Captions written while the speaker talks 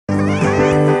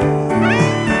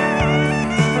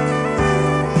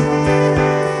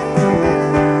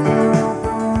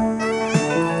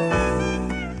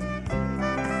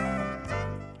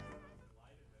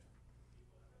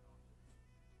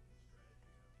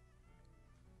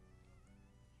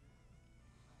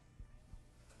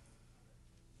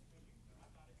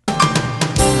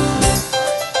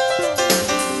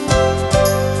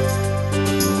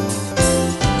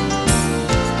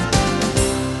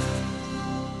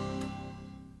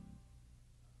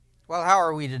Well, how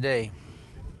are we today?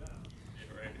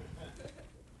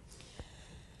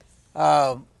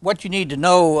 What you need to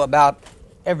know about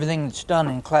everything that's done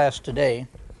in class today,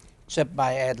 except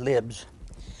by ad libs,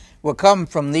 will come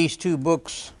from these two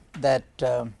books that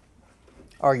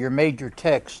are your major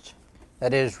texts.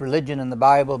 That is, Religion and the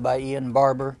Bible by Ian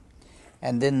Barber,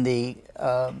 and then the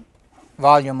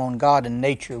volume on God and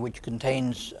Nature, which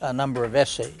contains a number of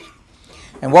essays.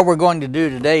 And what we're going to do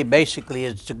today basically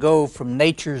is to go from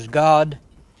nature's God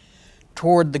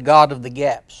toward the God of the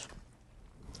gaps.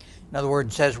 In other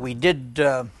words, as we did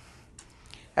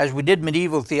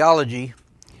medieval theology,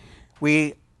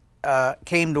 we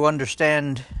came to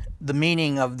understand the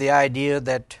meaning of the idea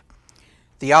that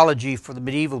theology for the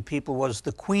medieval people was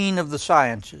the queen of the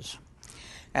sciences.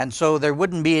 And so there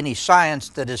wouldn't be any science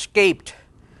that escaped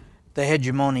the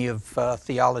hegemony of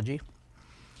theology.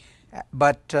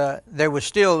 But there was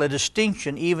still a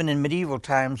distinction, even in medieval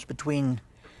times, between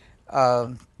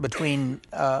the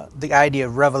idea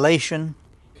of revelation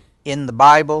in the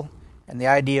Bible and the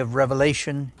idea of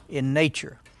revelation in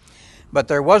nature. But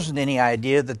there wasn't any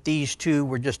idea that these two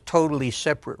were just totally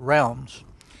separate realms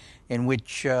in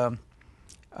which you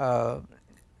had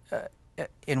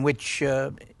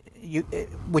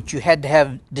to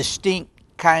have distinct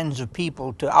kinds of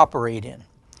people to operate in.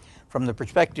 From the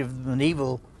perspective of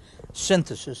medieval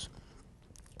synthesis,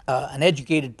 an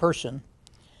educated person,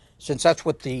 since that's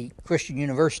what the Christian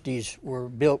universities were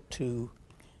built to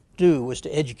do, was to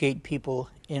educate people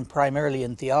primarily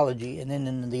in theology and then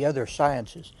in the other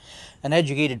sciences. An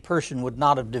educated person would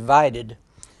not have divided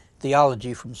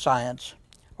theology from science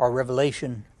or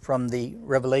revelation from the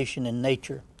revelation in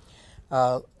nature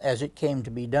as it came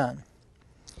to be done.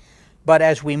 But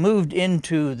as we moved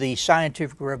into the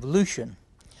scientific revolution,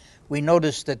 we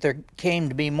noticed that there came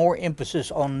to be more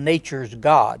emphasis on nature's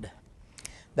God.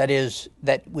 That is,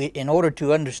 that in order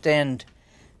to understand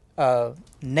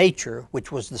nature,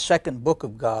 which was the second book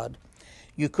of God,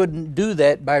 you couldn't do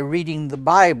that by reading the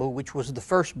Bible, which was the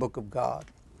first book of God.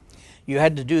 You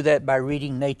had to do that by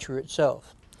reading nature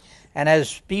itself. And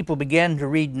as people began to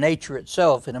read nature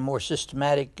itself in a more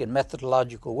systematic and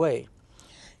methodological way,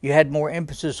 you had more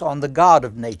emphasis on the God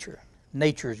of nature,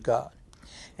 nature's God.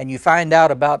 And you find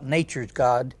out about nature's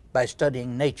God by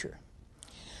studying nature.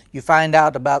 You find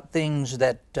out about things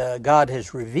that God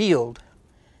has revealed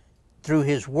through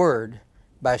His Word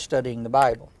by studying the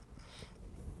Bible.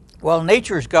 Well,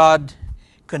 nature's God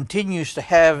continues to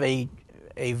have a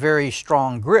very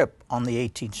strong grip on the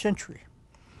 18th century,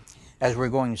 as we're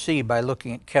going to see by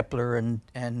looking at Kepler and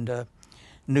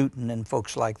Newton and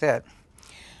folks like that.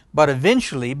 But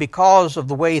eventually, because of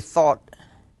the way thought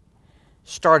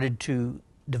started to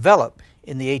develop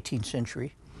in the 18th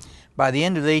century, by the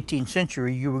end of the 18th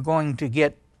century, you were going to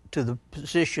get to the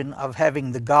position of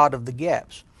having the God of the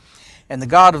gaps. And the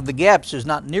God of the gaps is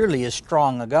not nearly as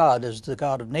strong a God as the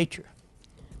God of nature.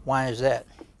 Why is that?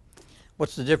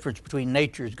 What's the difference between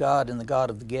nature's God and the God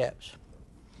of the gaps?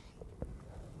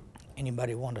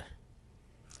 Anybody want to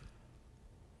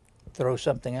throw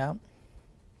something out?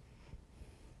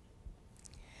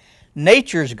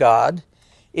 Nature's God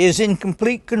is in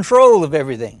complete control of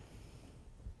everything.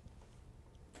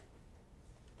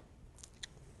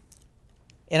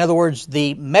 In other words,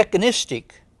 the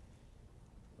mechanistic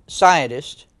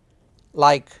scientist,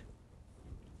 like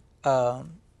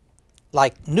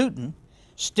Newton,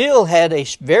 still had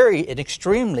an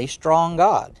extremely strong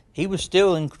God. He was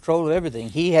still in control of everything.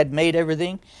 He had made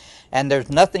everything, and there's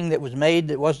nothing that was made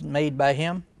that wasn't made by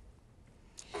him.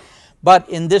 But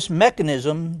in this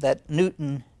mechanism that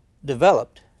Newton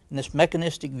developed, in this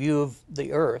mechanistic view of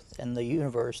the earth and the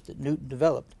universe that Newton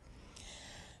developed,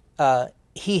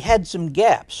 he had some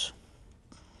gaps.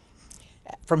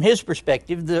 From his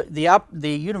perspective, the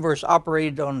universe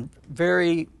operated on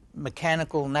very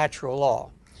mechanical natural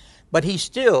law, but he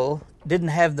still didn't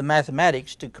have the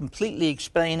mathematics to completely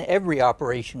explain every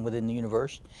operation within the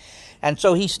universe, and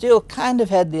so he still kind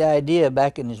of had the idea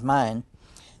back in his mind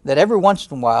that every once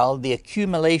in a while the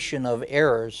accumulation of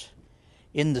errors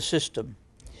in the system,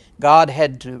 God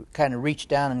had to kind of reach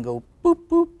down and go boop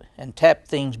boop and tap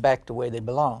things back the way they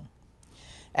belong.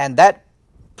 And that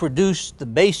produced the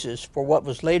basis for what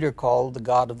was later called the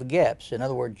God of the gaps. In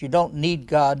other words, you don't need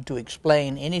God to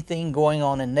explain anything going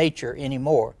on in nature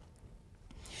anymore,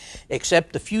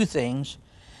 except a few things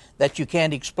that you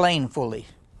can't explain fully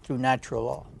through natural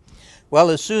law. Well,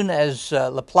 as soon as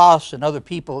Laplace and other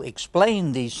people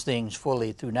explain these things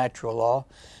fully through natural law,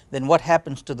 then what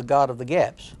happens to the God of the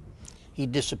gaps? He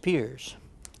disappears.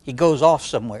 He goes off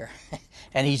somewhere,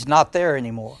 and he's not there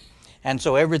anymore. And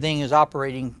so everything is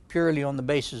operating purely on the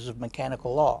basis of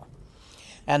mechanical law.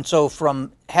 And so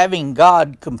from having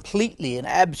God completely and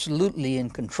absolutely in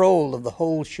control of the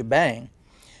whole shebang,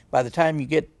 by the time you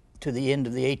get to the end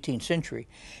of the 18th century,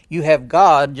 you have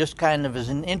God just kind of as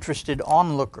an interested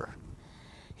onlooker.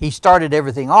 He started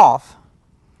everything off,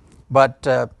 but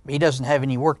he doesn't have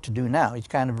any work to do now. He's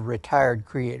kind of a retired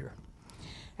creator.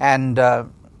 And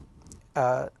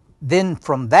then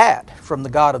from that, from the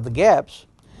God of the gaps,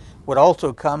 would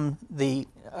also come the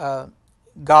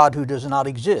God who does not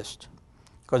exist.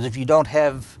 Because if you don't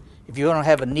have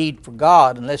a need for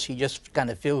God, unless he just kind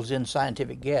of fills in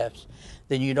scientific gaps,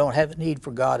 then you don't have a need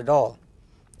for God at all.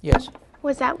 Yes?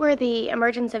 Was that where the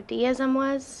emergence of deism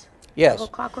was? Yes. The whole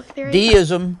clockwork theory?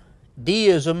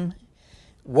 Deism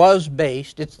was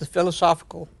based, it's the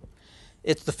philosophical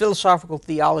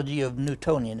theology of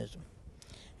Newtonianism.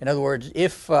 In other words,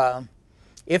 if the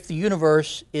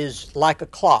universe is like a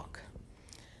clock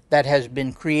that has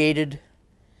been created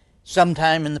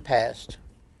sometime in the past,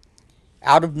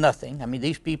 out of nothing. I mean,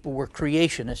 these people were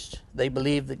creationists. They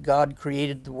believed that God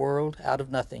created the world out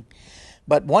of nothing.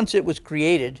 But once it was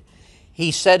created, he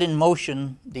set in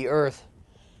motion the earth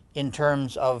in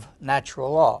terms of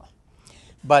natural law.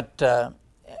 But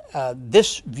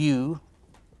this view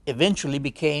eventually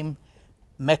became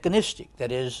mechanistic,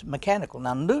 that is, mechanical.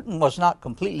 Now, Newton was not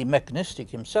completely mechanistic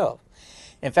himself.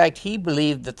 In fact, he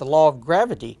believed that the law of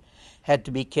gravity had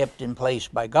to be kept in place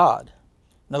by God.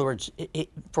 In other words,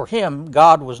 for him,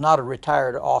 God was not a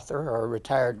retired author or a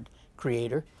retired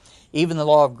creator. Even the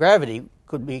law of gravity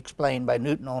could be explained by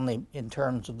Newton only in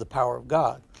terms of the power of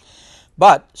God.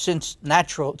 But since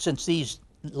these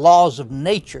laws of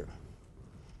nature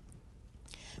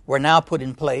were now put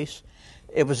in place,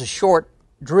 it was a short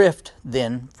drift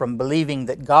then from believing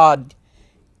that God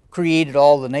created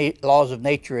all the laws of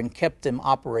nature and kept them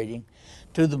operating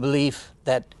to the belief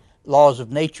that laws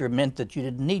of nature meant that you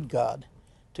didn't need God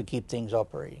to keep things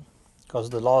operating, because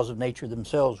the laws of nature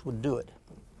themselves would do it.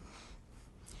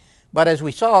 But as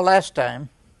we saw last time,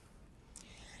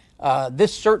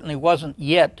 this certainly wasn't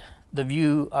yet the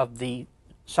view of the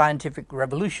scientific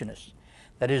revolutionists.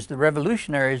 That is, the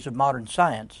revolutionaries of modern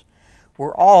science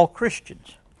were all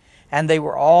Christians, and they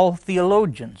were all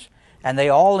theologians, and they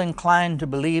all inclined to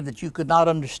believe that you could not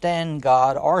understand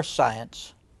God or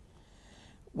science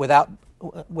without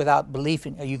belief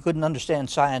in, you couldn't understand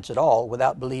science at all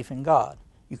without belief in God.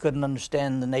 You couldn't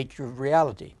understand the nature of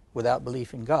reality without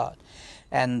belief in God.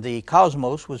 And the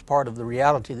cosmos was part of the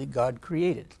reality that God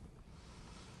created.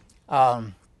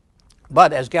 But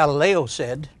as Galileo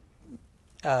said,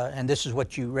 and this is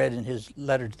what you read in his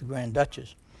letter to the Grand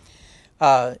Duchess,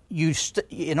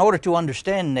 in order to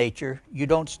understand nature, you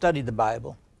don't study the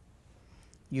Bible,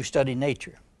 you study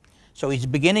nature. So he's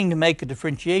beginning to make a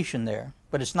differentiation there,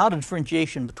 but it's not a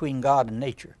differentiation between God and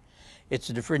nature. It's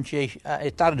a differentiation.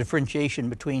 It's not a differentiation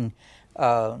between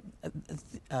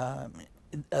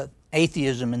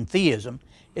atheism and theism.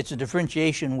 It's a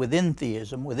differentiation within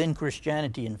theism, within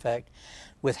Christianity, in fact,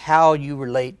 with how you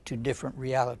relate to different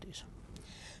realities.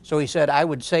 So he said, I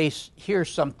would say here's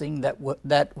something that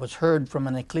was heard from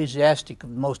an ecclesiastic of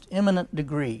the most eminent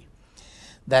degree,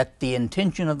 that the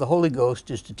intention of the Holy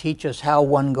Ghost is to teach us how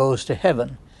one goes to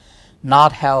heaven,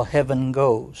 not how heaven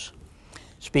goes.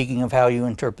 Speaking of how you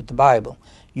interpret the Bible,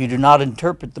 you do not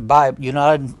interpret the Bible.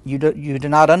 You do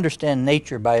not understand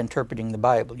nature by interpreting the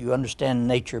Bible. You understand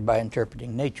nature by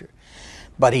interpreting nature.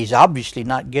 But he's obviously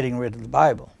not getting rid of the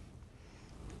Bible.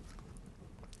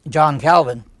 John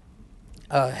Calvin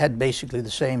had basically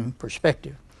the same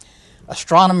perspective.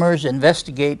 Astronomers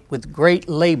investigate with great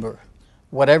labor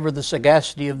whatever the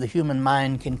sagacity of the human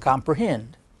mind can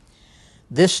comprehend.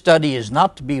 This study is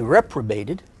not to be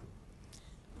reprobated.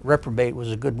 Reprobate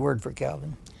was a good word for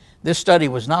Calvin. This study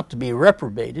was not to be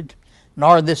reprobated,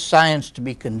 nor this science to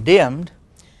be condemned,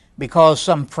 because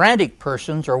some frantic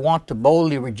persons are wont to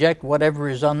boldly reject whatever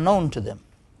is unknown to them.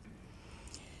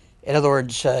 In other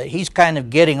words, he's kind of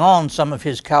getting on some of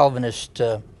his Calvinist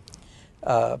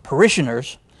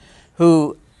parishioners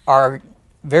who are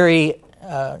very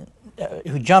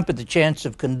who jump at the chance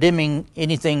of condemning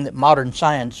anything that modern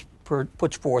science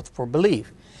puts forth for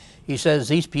belief. He says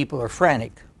these people are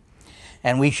frantic,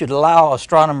 and we should allow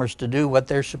astronomers to do what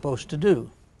they're supposed to do.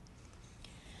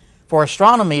 For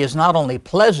astronomy is not only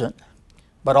pleasant,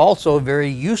 but also very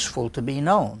useful to be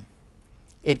known.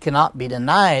 It cannot be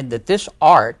denied that this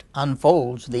art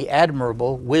unfolds the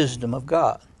admirable wisdom of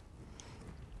God.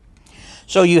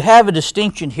 So you have a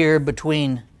distinction here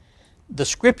between the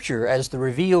Scripture as the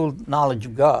revealed knowledge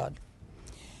of God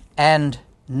and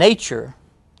nature,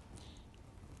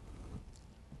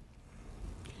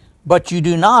 but you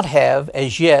do not have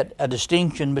as yet a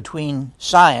distinction between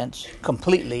science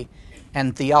completely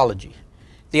and theology.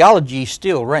 Theology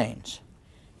still reigns.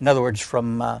 In other words,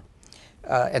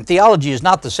 and theology is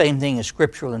not the same thing as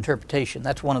scriptural interpretation.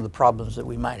 That's one of the problems that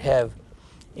we might have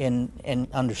in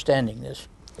understanding this.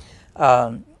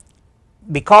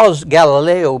 Because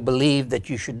Galileo believed that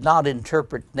you should not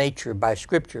interpret nature by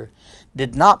Scripture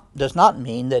does not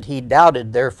mean that he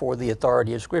doubted, therefore, the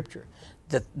authority of Scripture.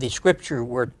 That the Scripture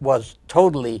was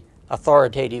totally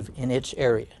authoritative in its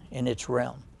area, in its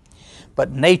realm.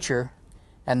 But nature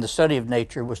and the study of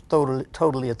nature was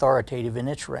totally authoritative in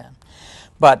its realm.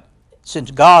 But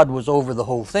since God was over the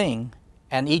whole thing,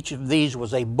 and each of these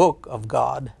was a book of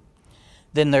God,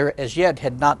 then there as yet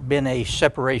had not been a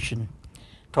separation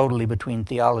totally between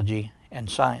theology and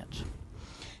science.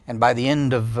 And by the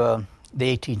end of the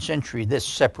 18th century, this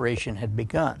separation had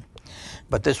begun.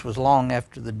 But this was long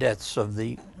after the deaths of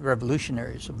the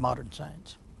revolutionaries of modern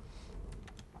science.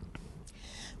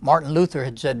 Martin Luther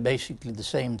had said basically the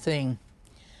same thing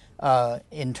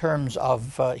in terms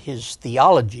of his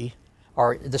theology,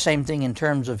 or the same thing in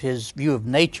terms of his view of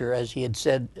nature as he had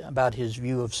said about his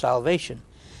view of salvation.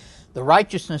 The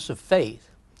righteousness of faith,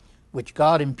 which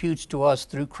God imputes to us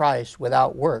through Christ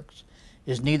without works,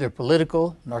 is neither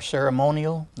political, nor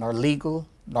ceremonial, nor legal,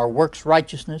 nor works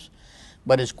righteousness,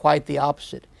 but is quite the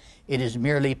opposite. It is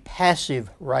merely passive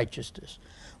righteousness,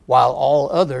 while all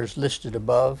others listed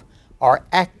above are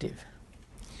active.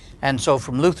 And so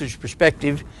from Luther's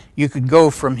perspective, you could go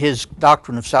from his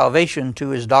doctrine of salvation to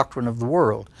his doctrine of the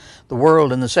world. The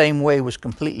world in the same way was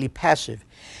completely passive.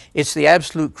 It's the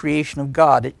absolute creation of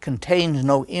God. It contains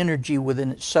no energy within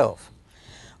itself.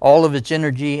 All of its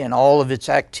energy and all of its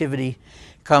activity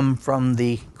come from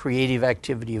the creative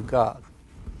activity of God.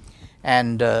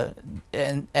 And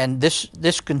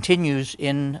this continues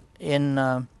in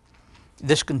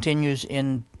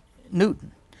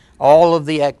Newton. All of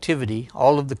the activity,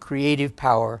 all of the creative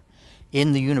power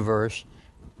in the universe,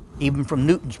 even from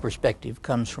Newton's perspective,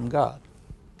 comes from God.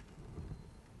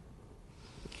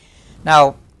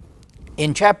 Now,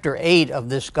 in chapter 8 of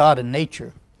this God and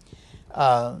Nature,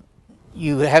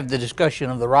 you have the discussion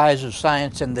of the rise of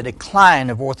science and the decline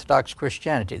of Orthodox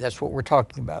Christianity. That's what we're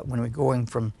talking about when we're going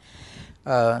from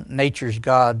nature's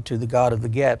God to the God of the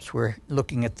gaps. We're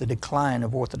looking at the decline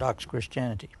of Orthodox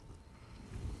Christianity.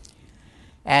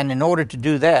 And in order to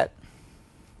do that,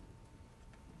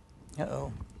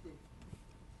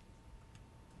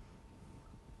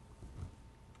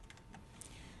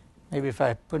 maybe if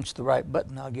I punch the right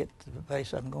button, I'll get to the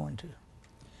place I'm going to.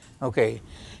 Okay,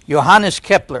 Johannes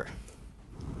Kepler.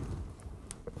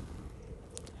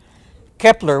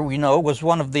 Kepler, we know, was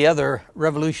one of the other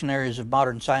revolutionaries of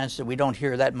modern science that we don't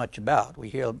hear that much about. We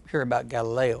hear about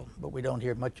Galileo, but we don't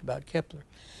hear much about Kepler.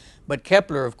 But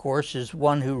Kepler, of course, is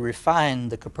one who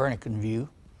refined the Copernican view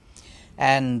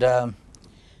and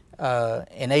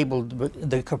enabled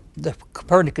the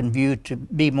Copernican view to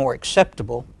be more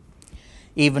acceptable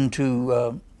even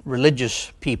to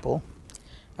religious people.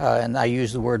 And I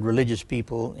use the word religious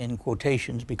people in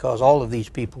quotations because all of these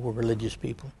people were religious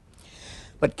people.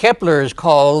 But Kepler is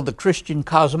called the Christian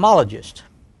cosmologist.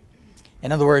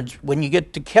 In other words, when you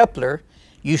get to Kepler,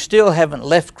 you still haven't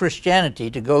left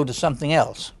Christianity to go to something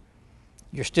else.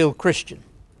 You're still Christian.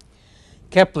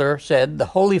 Kepler said, the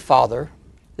Holy Father,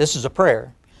 this is a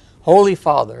prayer, Holy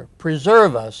Father,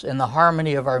 preserve us in the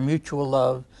harmony of our mutual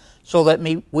love, so that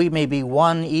we may be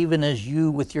one even as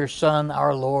you with your Son,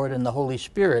 our Lord, and the Holy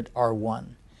Spirit are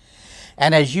one.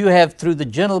 And as you have through the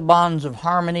gentle bonds of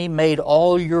harmony made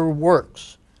all your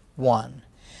works one.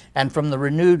 And from the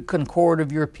renewed concord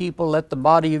of your people, let the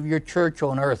body of your church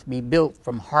on earth be built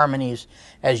from harmonies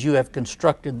as you have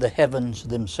constructed the heavens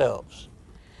themselves.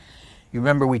 You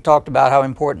remember we talked about how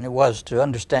important it was to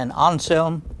understand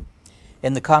Anselm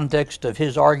in the context of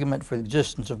his argument for the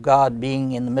existence of God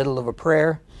being in the middle of a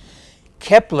prayer.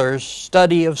 Kepler's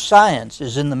study of science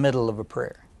is in the middle of a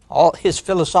prayer. All his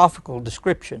philosophical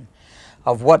description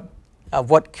of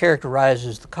what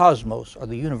characterizes the cosmos or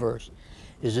the universe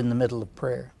is in the middle of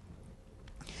prayer.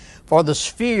 For the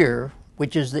sphere,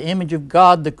 which is the image of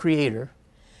God the Creator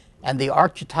and the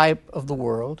archetype of the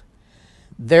world,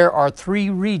 there are three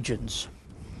regions.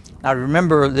 Now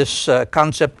remember this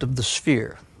concept of the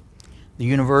sphere. The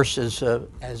universe as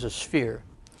a sphere.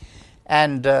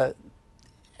 And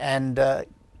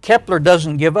Kepler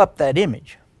doesn't give up that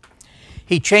image.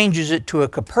 He changes it to a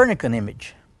Copernican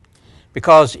image,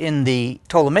 because in the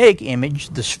Ptolemaic image,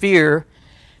 the sphere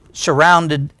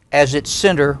surrounded as its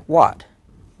center what?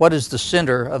 What is the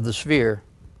center of the sphere?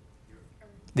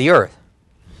 The Earth.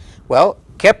 Well,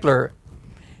 Kepler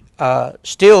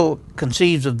still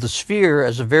conceives of the sphere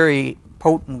as a very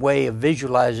potent way of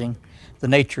visualizing the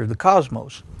nature of the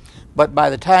cosmos. But by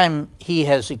the time he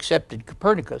has accepted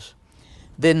Copernicus,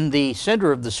 then the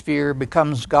center of the sphere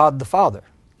becomes God the Father.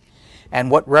 And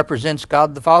what represents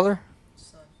God the Father?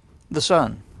 The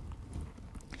Son.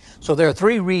 So there are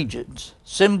three regions,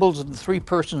 symbols of the three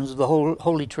persons of the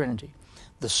Holy Trinity.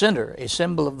 The center, a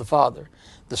symbol of the Father.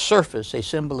 The surface, a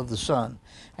symbol of the Son.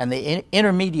 And the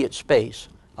intermediate space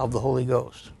of the Holy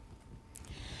Ghost.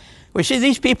 We see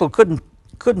these people couldn't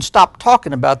stop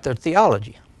talking about their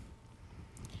theology.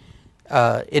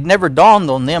 It never dawned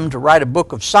on them to write a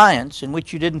book of science in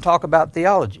which you didn't talk about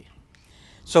theology.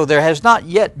 So there has not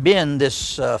yet been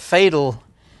this fatal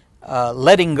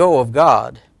letting go of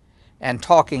God and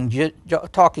talking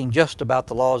just about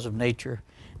the laws of nature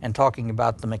and talking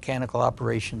about the mechanical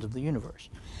operations of the universe.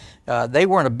 They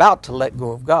weren't about to let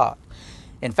go of God.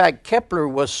 In fact, Kepler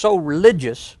was so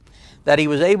religious that he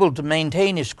was able to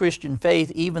maintain his Christian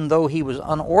faith even though he was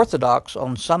unorthodox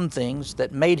on some things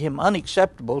that made him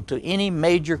unacceptable to any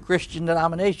major Christian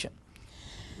denomination.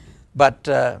 But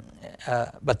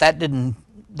that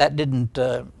didn't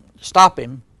stop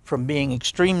him from being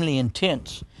extremely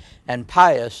intense and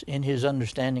pious in his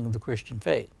understanding of the Christian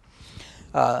faith.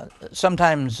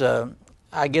 Sometimes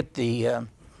I get the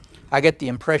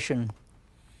impression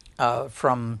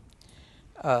from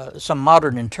some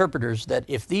modern interpreters that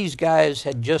if these guys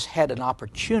had just had an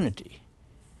opportunity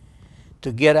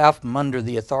to get out from under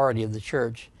the authority of the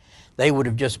church, they would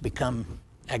have just become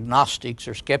agnostics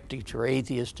or skeptics or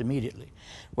atheists immediately.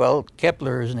 Well,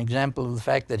 Kepler is an example of the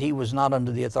fact that he was not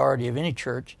under the authority of any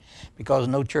church because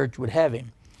no church would have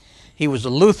him. He was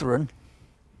a Lutheran,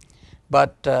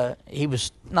 but he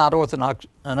was not orthodox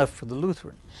enough for the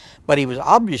Lutheran. But he was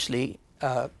obviously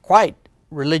quite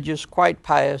religious, quite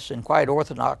pious, and quite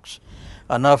orthodox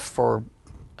enough for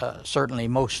certainly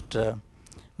most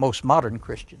modern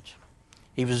Christians.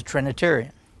 He was a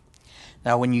Trinitarian.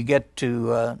 Now, when you get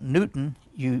to Newton,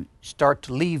 you start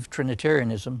to leave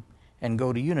Trinitarianism and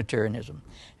go to Unitarianism.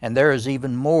 And there is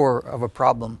even more of a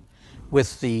problem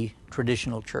with the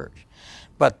traditional church.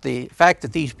 But the fact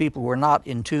that these people were not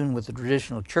in tune with the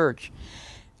traditional church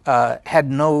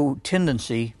had no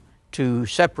tendency to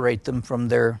separate them from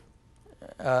their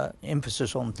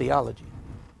emphasis on theology.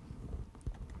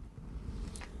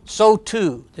 So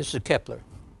too, this is Kepler,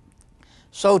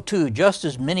 so too, just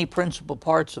as many principal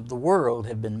parts of the world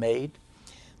have been made,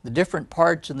 the different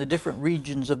parts in the different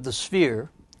regions of the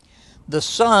sphere, the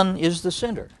sun is the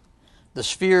center, the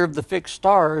sphere of the fixed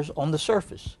stars on the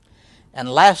surface, and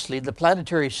lastly, the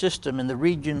planetary system in the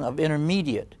region of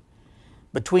intermediate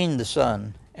between the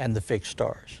sun and the fixed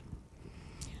stars.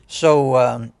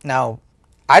 So now,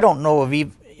 I don't know of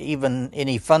even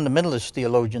any fundamentalist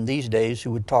theologian these days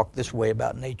who would talk this way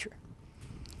about nature.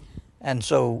 And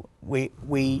so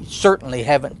we certainly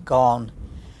haven't gone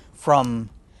from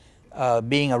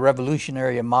being a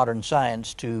revolutionary in modern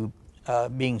science to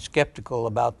being skeptical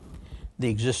about the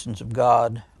existence of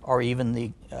God or even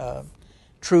the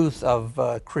truth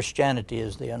of Christianity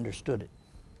as they understood it.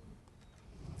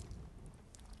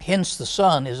 Hence, the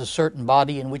sun is a certain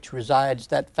body in which resides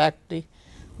that faculty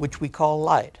which we call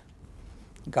light,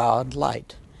 God,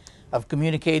 light, of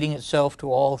communicating itself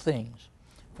to all things.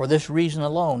 For this reason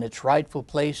alone, its rightful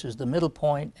place is the middle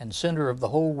point and center of the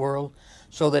whole world,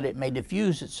 so that it may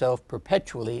diffuse itself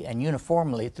perpetually and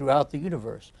uniformly throughout the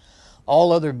universe.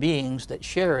 All other beings that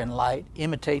share in light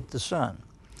imitate the sun.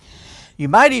 You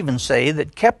might even say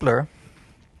that Kepler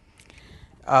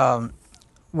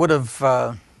would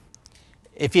have,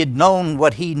 if he had known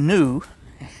what he knew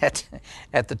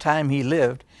at the time he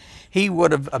lived, he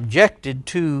would have objected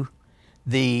to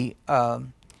the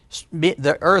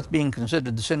earth being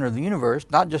considered the center of the universe,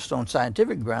 not just on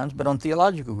scientific grounds, but on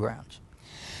theological grounds.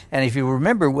 And if you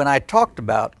remember, when I talked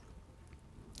about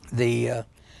the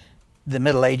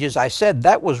Middle Ages, I said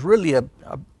that was really a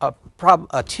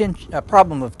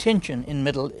problem of tension in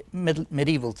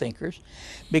medieval thinkers,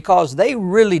 because they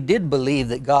really did believe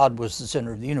that God was the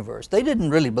center of the universe. They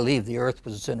didn't really believe the earth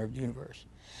was the center of the universe.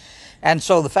 And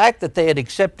so the fact that they had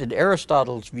accepted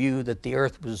Aristotle's view that the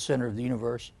earth was the center of the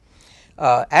universe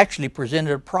actually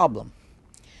presented a problem.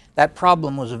 That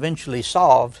problem was eventually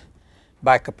solved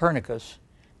by Copernicus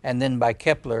and then by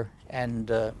Kepler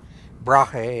and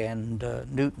Brahe and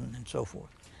Newton and so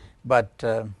forth. But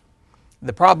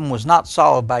the problem was not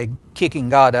solved by kicking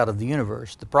God out of the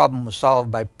universe. The problem was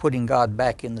solved by putting God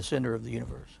back in the center of the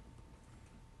universe.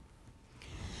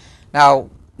 Now,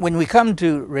 when we come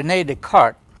to René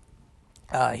Descartes,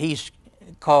 he's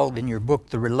called in your book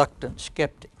the reluctant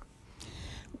skeptic.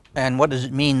 And what does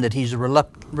it mean that he's a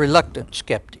reluctant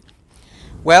skeptic?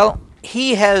 Well,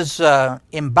 he has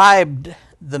imbibed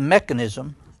the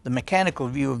mechanism, the mechanical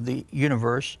view of the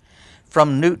universe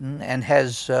from Newton and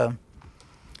has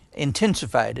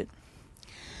intensified it,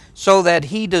 so that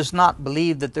he does not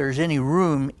believe that there's any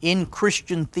room in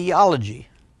Christian theology,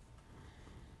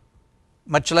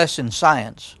 much less in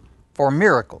science, for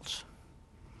miracles.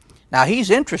 Now, he's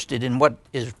interested in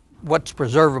what's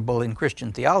preservable in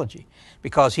Christian theology,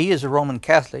 because he is a Roman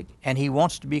Catholic and he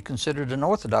wants to be considered an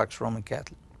Orthodox Roman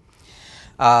Catholic.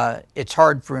 It's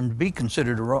hard for him to be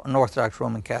considered an Orthodox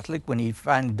Roman Catholic when he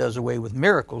finally does away with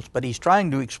miracles, but he's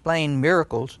trying to explain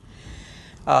miracles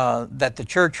that the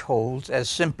Church holds as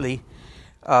simply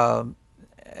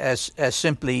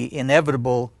simply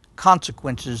inevitable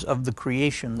consequences of the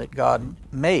creation that God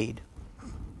made.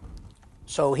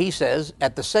 So he says,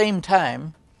 at the same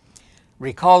time,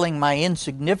 recalling my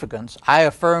insignificance, I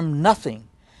affirm nothing,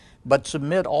 but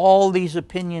submit all these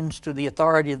opinions to the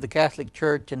authority of the Catholic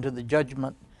Church and to the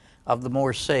judgment of the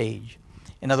more sage.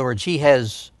 In other words, he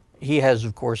has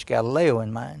of course Galileo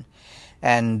in mind,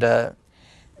 and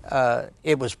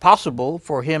it was possible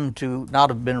for him to not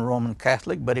have been a Roman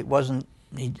Catholic, but it wasn't.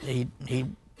 He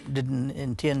didn't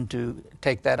intend to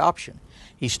take that option.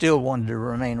 He still wanted to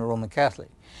remain a Roman Catholic.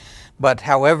 But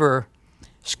however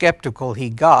skeptical he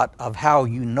got of how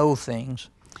you know things,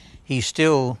 he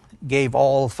still gave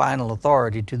all final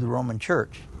authority to the Roman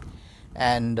Church.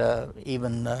 And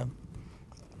even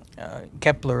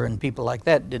Kepler and people like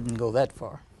that didn't go that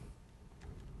far.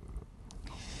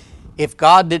 If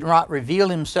God did not reveal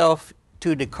himself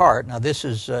to Descartes, now this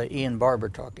is Ian Barber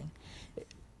talking,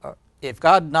 if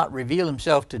God did not reveal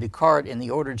himself to Descartes in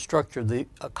the ordered structure of the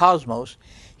cosmos,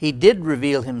 he did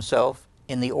reveal himself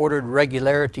in the ordered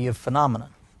regularity of phenomena.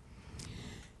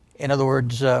 In other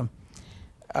words,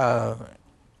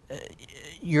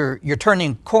 you're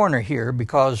turning a corner here,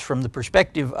 because from the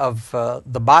perspective of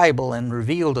the Bible and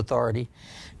revealed authority,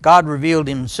 God revealed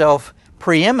himself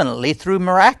preeminently through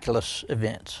miraculous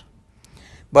events.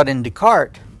 But in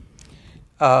Descartes,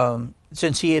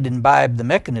 since he had imbibed the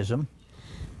mechanism,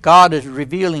 God is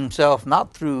revealing himself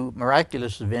not through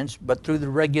miraculous events, but through the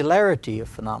regularity of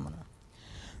phenomena.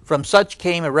 From such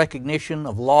came a recognition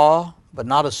of law, but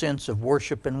not a sense of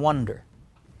worship and wonder.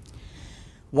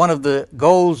 One of the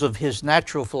goals of his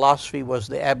natural philosophy was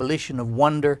the abolition of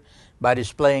wonder by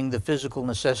displaying the physical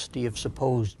necessity of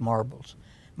supposed marvels,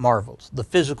 the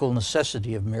physical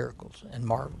necessity of miracles and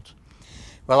marvels.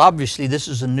 Well, obviously, this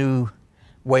is a new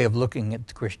way of looking at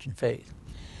the Christian faith.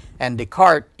 And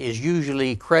Descartes is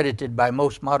usually credited by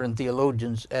most modern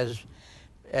theologians as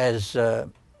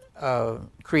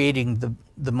creating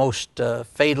the most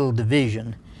fatal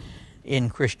division in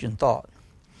Christian thought.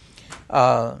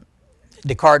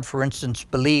 Descartes, for instance,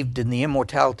 believed in the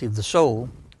immortality of the soul,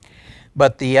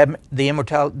 but the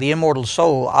immortal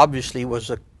soul obviously was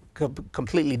a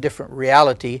completely different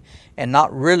reality and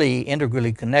not really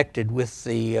integrally connected with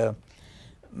the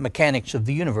mechanics of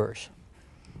the universe.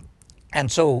 And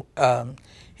so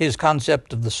his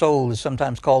concept of the soul is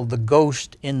sometimes called the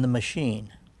ghost in the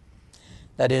machine.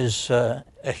 That is, a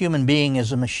human being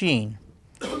is a machine.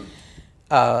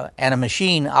 And a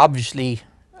machine obviously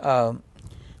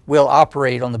will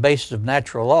operate on the basis of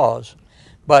natural laws,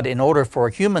 but in order for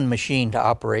a human machine to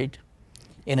operate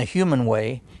in a human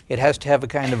way, it has to have a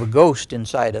kind of a ghost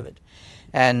inside of it.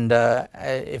 And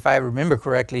if I remember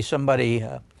correctly, somebody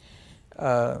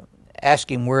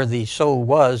asked him where the soul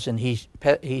was, and he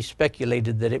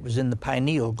speculated that it was in the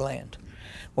pineal gland.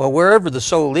 Well, wherever the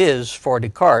soul is for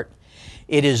Descartes,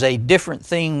 it is a different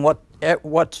thing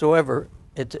whatsoever.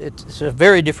 It's a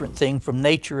very different thing from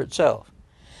nature itself.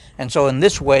 And so in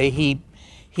this way,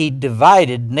 he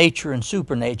divided nature and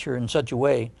supernature in such a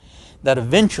way that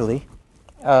eventually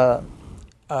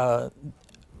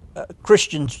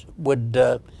Christians would,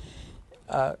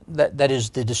 that is,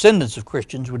 the descendants of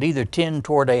Christians, would either tend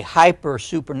toward a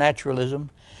hyper-supernaturalism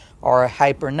or a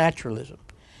hypernaturalism,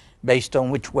 based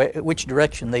on which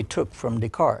direction they took from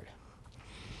Descartes.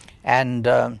 And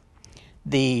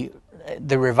the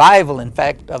revival, in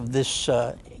fact, of this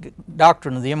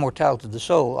doctrine of the immortality of the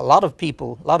soul, a lot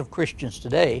of Christians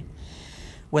today,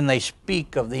 when they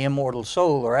speak of the immortal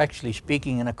soul, are actually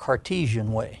speaking in a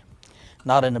Cartesian way,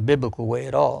 not in a biblical way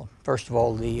at all. First of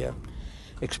all, the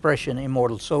expression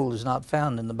immortal soul is not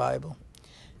found in the Bible.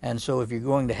 And so if you're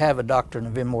going to have a doctrine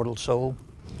of immortal soul,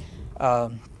 I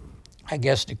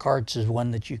guess Descartes is one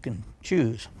that you can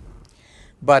choose.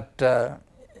 But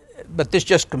this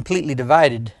just completely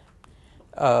divided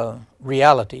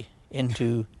reality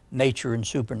into nature and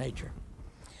supernature.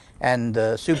 And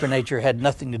supernature had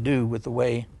nothing to do with the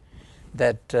way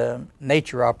that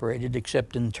nature operated,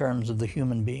 except in terms of the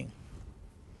human being.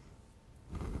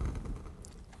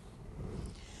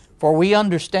 For we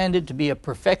understand it to be a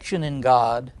perfection in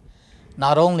God,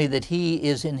 not only that he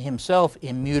is in himself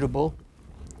immutable,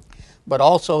 but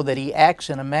also that he acts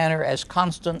in a manner as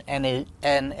constant and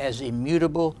as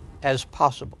immutable as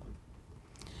possible.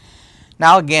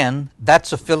 Now again,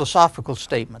 that's a philosophical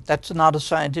statement. That's not a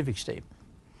scientific statement.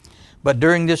 But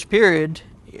during this period,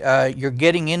 you're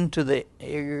getting into the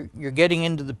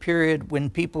period when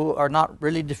people are not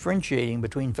really differentiating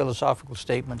between philosophical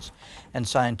statements and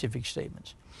scientific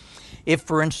statements. If,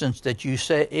 for instance, you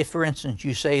say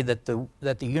that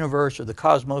the universe or the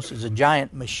cosmos is a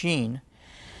giant machine,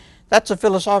 that's a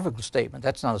philosophical statement.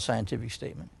 That's not a scientific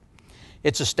statement.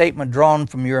 It's a statement drawn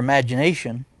from your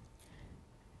imagination.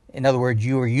 In other words,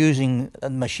 you are using a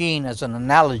machine as an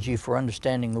analogy for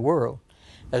understanding the world.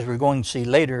 As we're going to see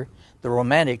later, the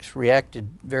Romantics reacted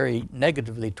very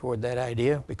negatively toward that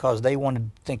idea because they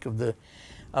wanted to think of the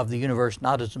universe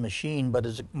not as a machine but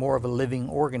as more of a living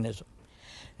organism.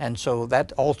 And so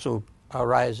that also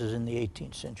arises in the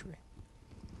 18th century.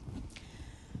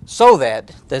 So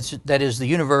that is, the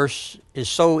universe is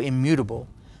so immutable,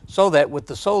 so that with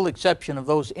the sole exception of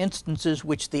those instances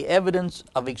which the evidence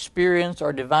of experience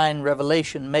or divine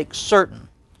revelation makes certain,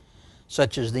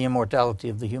 such as the immortality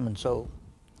of the human soul,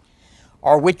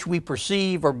 or which we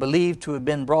perceive or believe to have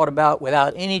been brought about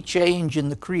without any change in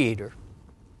the Creator,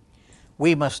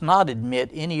 we must not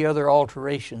admit any other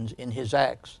alterations in his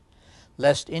acts,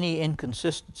 lest any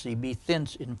inconsistency be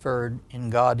thence inferred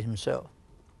in God himself.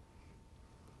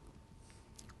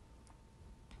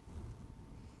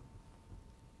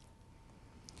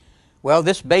 Well,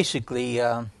 this basically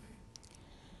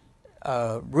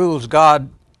rules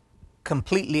God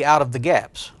completely out of the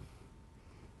gaps.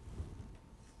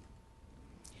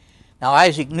 Now,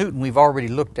 Isaac Newton, we've already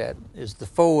looked at, is the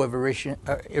foe of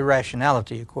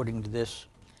irrationality, according to this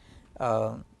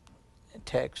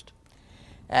text.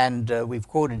 And we've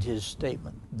quoted his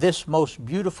statement. This most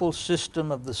beautiful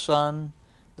system of the sun,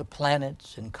 the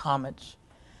planets, and comets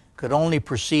could only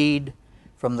proceed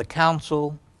from the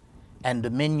counsel and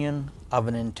dominion of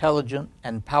an intelligent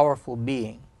and powerful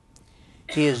being.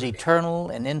 He is eternal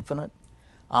and infinite,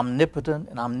 omnipotent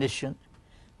and omniscient.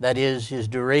 That is, his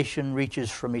duration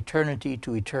reaches from eternity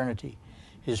to eternity,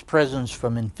 his presence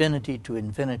from infinity to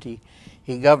infinity.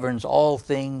 He governs all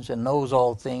things and knows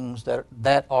all things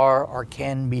that are or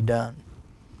can be done.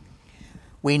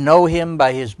 We know him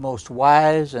by his most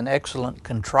wise and excellent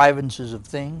contrivances of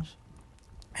things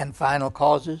and final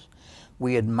causes.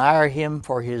 We admire him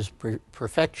for his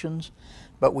perfections,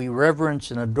 but we reverence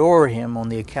and adore him on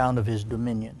the account of his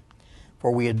dominion.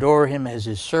 For we adore him as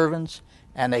his servants,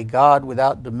 and a God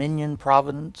without dominion,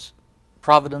 providence,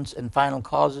 and final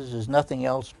causes is nothing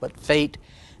else but fate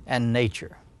and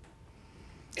nature.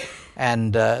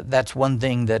 And that's one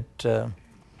thing that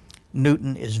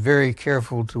Newton is very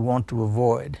careful to want to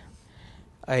avoid,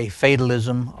 a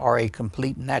fatalism or a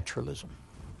complete naturalism.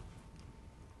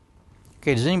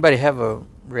 Okay, does anybody have a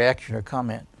reaction or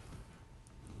comment?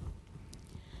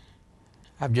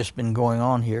 I've just been going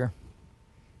on here.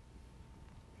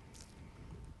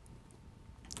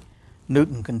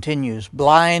 Newton continues,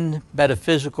 blind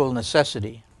metaphysical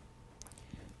necessity,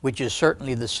 which is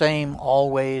certainly the same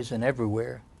always and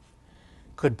everywhere,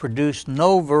 could produce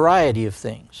no variety of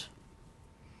things.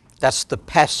 That's the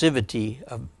passivity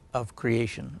of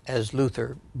creation, as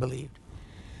Luther believed.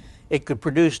 It could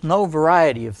produce no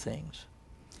variety of things.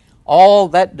 All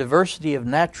that diversity of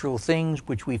natural things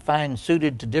which we find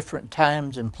suited to different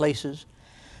times and places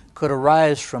could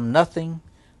arise from nothing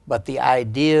but the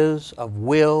ideas of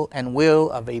will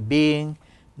of a being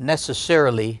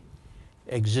necessarily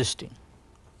existing.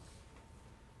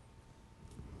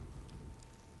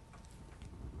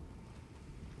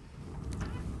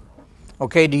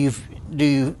 Okay, do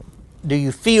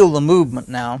you feel the movement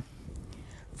now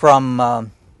from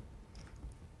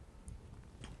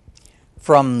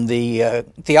the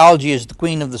theology is the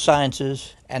queen of the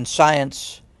sciences, and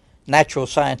science, natural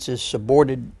sciences,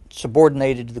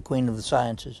 subordinated to the queen of the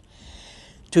sciences,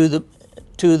 to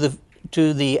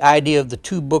the idea of the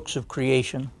two books of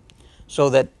creation, so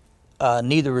that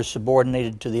neither is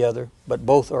subordinated to the other, but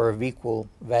both are of equal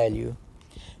value.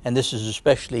 And this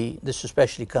especially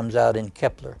comes out in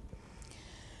Kepler.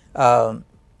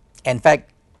 In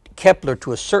fact, Kepler,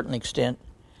 to a certain extent,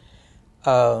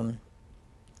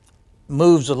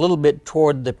 moves a little bit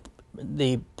toward the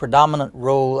predominant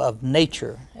role of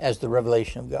nature as the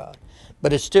revelation of God,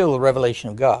 but it's still a revelation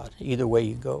of God, either way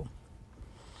you go.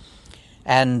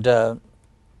 And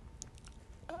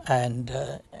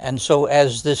so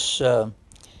as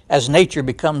nature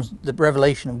becomes the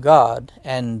revelation of God,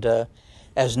 and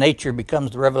as nature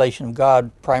becomes the revelation of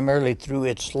God primarily through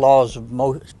its laws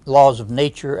of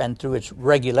nature and through its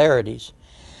regularities,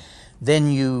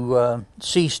 then you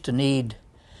cease to need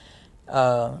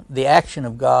the action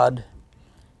of God,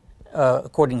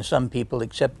 according to some people,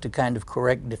 except to kind of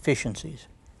correct deficiencies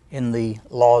in the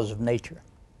laws of nature.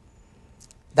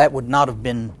 That would not have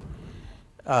been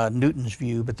Newton's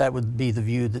view, but that would be the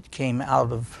view that came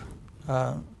out of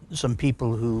some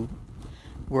people who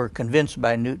were convinced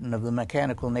by Newton of the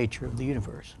mechanical nature of the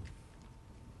universe.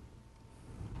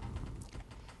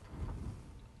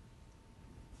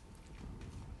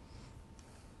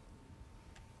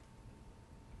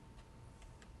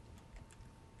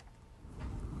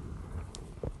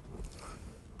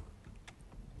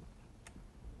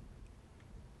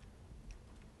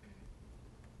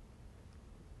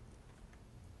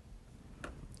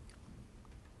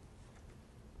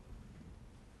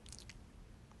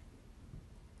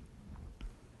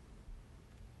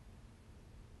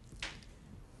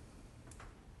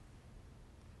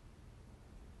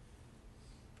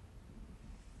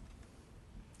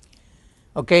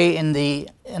 Okay, in the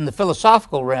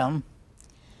philosophical realm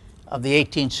of the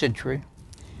 18th century,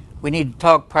 we need to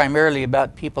talk primarily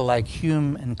about people like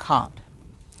Hume and Kant.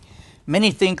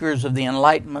 Many thinkers of the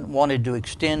Enlightenment wanted to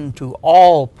extend to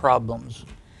all problems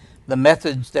the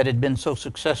methods that had been so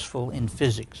successful in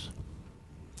physics.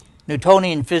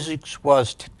 Newtonian physics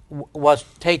was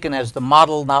taken as the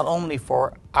model not only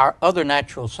for our other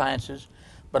natural sciences,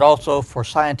 but also for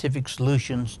scientific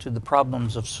solutions to the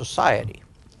problems of society.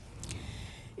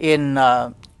 In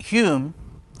Hume,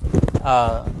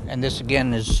 and this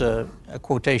again is a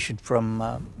quotation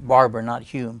from Barber, not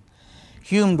Hume,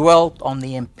 Hume dwelt on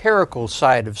the empirical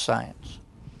side of science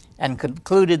and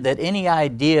concluded that any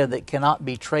idea that cannot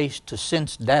be traced to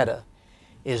sense data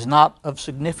is not of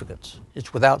significance.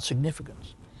 It's without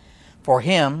significance. For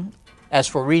him, as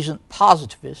for recent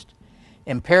positivists,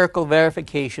 empirical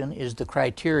verification is the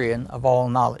criterion of all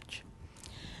knowledge.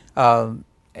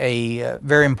 A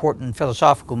very important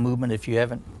philosophical movement, if you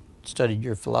haven't studied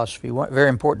your philosophy, one very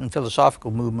important philosophical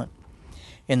movement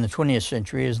in the 20th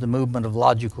century is the movement of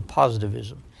logical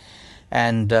positivism.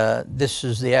 And this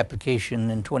is the application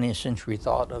in 20th century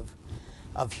thought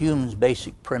of Hume's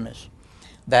basic premise,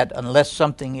 that unless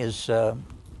something is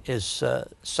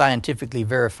scientifically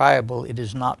verifiable, it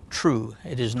is not true.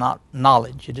 It is not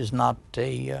knowledge. It is not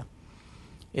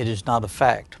a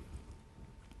fact.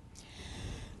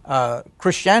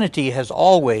 Christianity has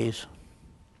always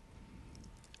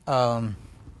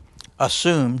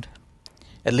assumed,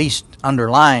 at least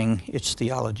underlying its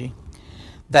theology,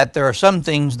 that there are some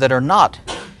things that are not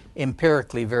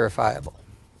empirically verifiable.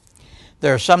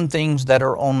 There are some things that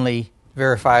are only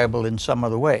verifiable in some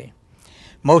other way.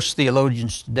 Most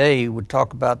theologians today would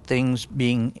talk about things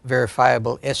being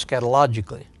verifiable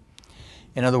eschatologically.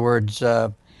 In other words,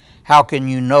 how can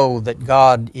you know that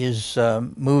God is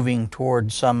moving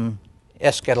toward some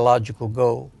eschatological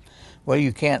goal? Well,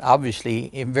 you can't obviously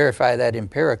verify that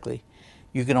empirically.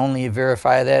 You can only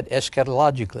verify that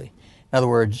eschatologically. In other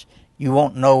words, you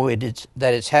won't know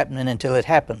that it's happening until it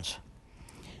happens.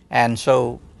 And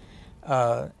so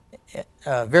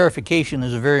verification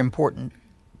is a very important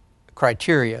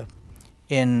criteria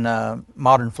in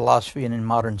modern philosophy and in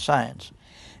modern science.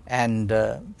 And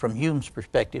from Hume's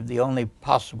perspective, the only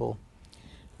possible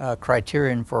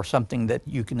criterion for something that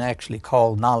you can actually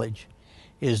call knowledge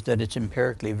is that it's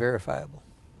empirically verifiable.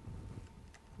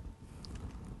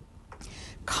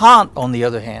 Kant, on the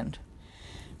other hand,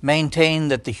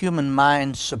 maintained that the human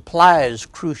mind supplies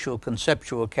crucial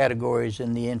conceptual categories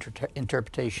in the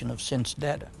interpretation of sense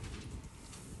data.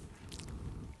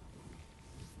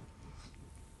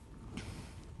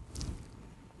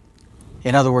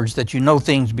 In other words, that you know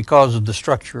things because of the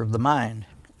structure of the mind,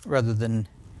 rather than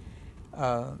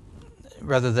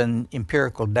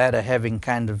empirical data having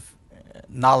kind of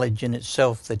knowledge in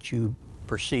itself that you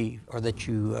perceive or that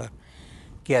you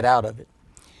get out of it.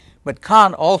 But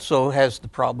Kant also has the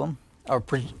problem, or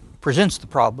presents the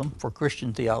problem for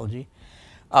Christian theology,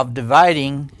 of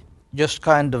dividing just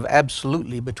kind of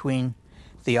absolutely between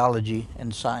theology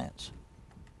and science.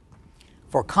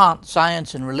 For Kant,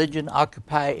 science and religion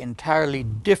occupy entirely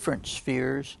different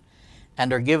spheres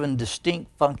and are given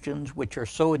distinct functions which are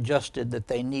so adjusted that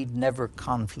they need never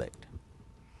conflict.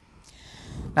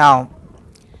 Now,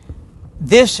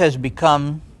 this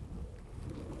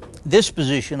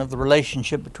position of the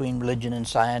relationship between religion and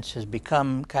science has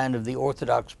become kind of the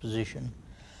orthodox position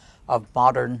of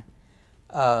modern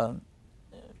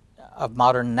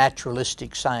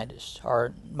naturalistic scientists,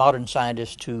 or modern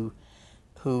scientists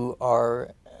who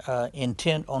are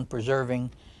intent on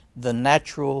preserving the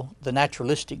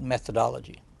naturalistic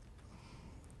methodology.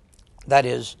 That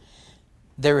is,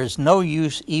 there is no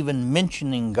use even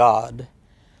mentioning God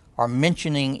or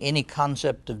mentioning any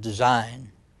concept of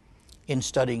design in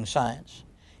studying science.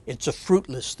 It's a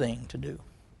fruitless thing to do.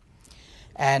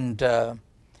 And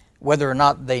whether or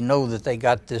not they know that they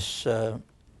got this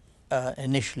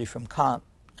initially from Kant,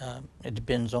 it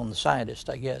depends on the scientist,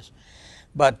 I guess.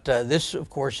 But this, of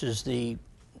course, is the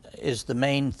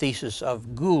main thesis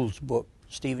of Gould's book,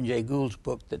 Stephen Jay Gould's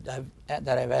book that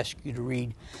I've asked you to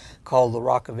read, called The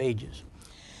Rock of Ages.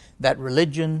 That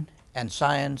religion and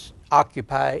science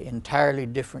occupy entirely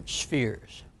different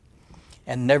spheres,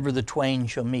 and never the twain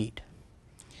shall meet.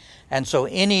 And so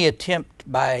any attempt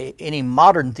by any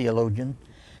modern theologian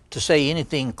to say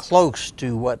anything close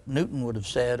to what Newton would have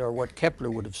said or what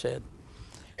Kepler would have said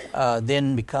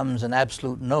then becomes an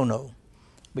absolute no-no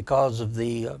because of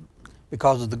the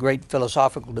great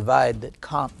philosophical divide that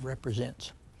Kant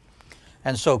represents.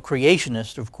 And so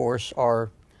creationists, of course,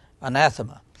 are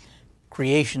anathema.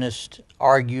 Creationists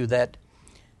argue that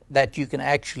you can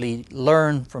actually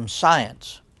learn from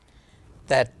science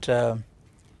that the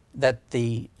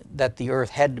earth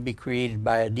had to be created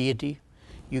by a deity.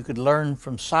 You could learn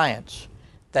from science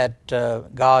that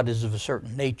God is of a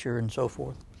certain nature and so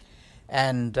forth.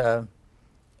 And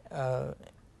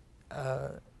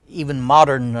even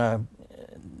modern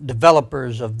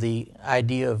developers of the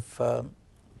idea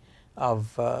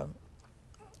of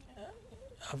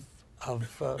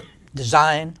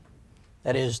design,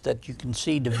 that is, that you can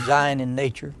see design in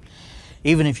nature,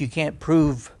 even if you can't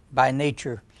prove by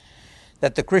nature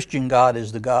that the Christian God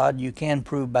is the God, you can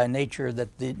prove by nature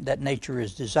that nature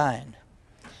is designed.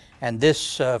 And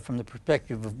this, from the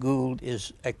perspective of Gould,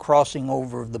 is a crossing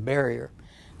over of the barrier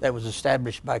that was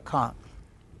established by Kant.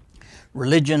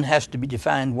 Religion has to be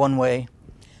defined one way,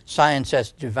 science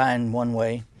has to be defined one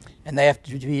way, and they have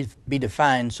to be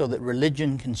defined so that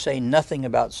religion can say nothing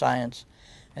about science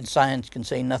and science can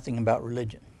say nothing about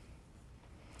religion.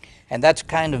 And that's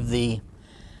kind of the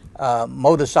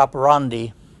modus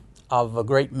operandi of a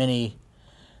great many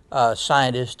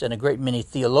scientists and a great many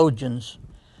theologians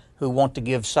who want to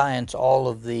give science all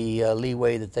of the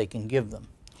leeway that they can give them.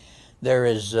 There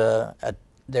is a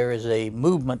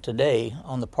movement today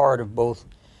on the part of both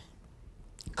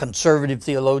conservative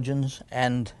theologians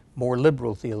and more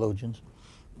liberal theologians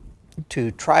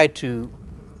to try to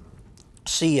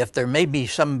see if there may be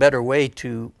some better way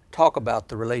to talk about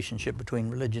the relationship between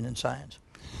religion and science.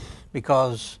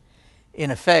 Because,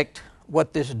 in effect,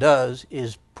 what this does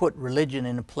is put religion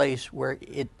in a place where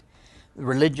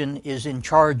religion is in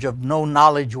charge of no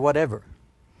knowledge whatever.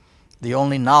 The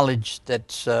only knowledge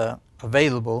that's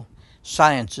available,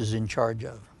 science is in charge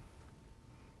of.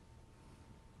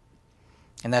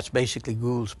 And that's basically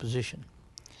Gould's position.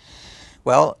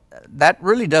 Well, that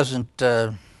really doesn't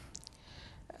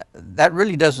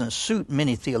suit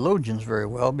many theologians very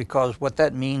well, because what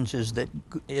that means is that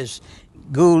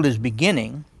Gould is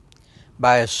beginning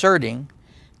by asserting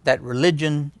that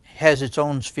religion has its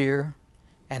own sphere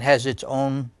and has its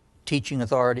own teaching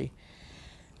authority.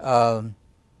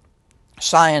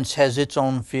 Science has its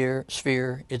own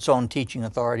sphere, its own teaching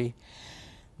authority.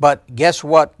 But guess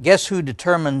what? Guess who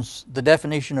determines the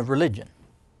definition of religion?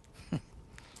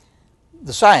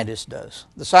 The scientist does.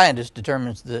 The scientist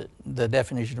determines the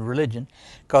definition of religion,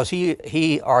 because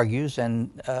he argues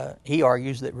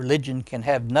that religion can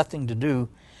have nothing to do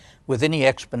with any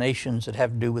explanations that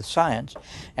have to do with science,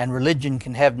 and religion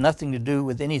can have nothing to do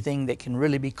with anything that can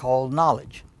really be called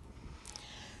knowledge.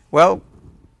 Well,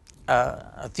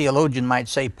 a theologian might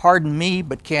say, pardon me,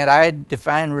 but can't I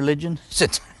define religion?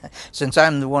 Since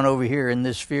I'm the one over here in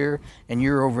this sphere and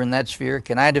you're over in that sphere,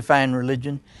 can I define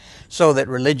religion so that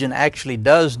religion actually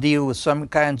does deal with some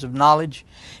kinds of knowledge?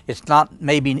 It's not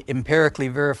maybe empirically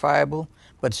verifiable,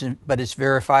 but it's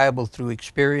verifiable through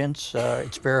experience,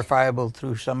 it's verifiable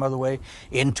through some other way,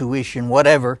 intuition,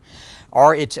 whatever,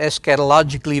 or it's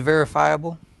eschatologically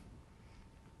verifiable.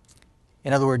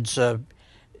 In other words,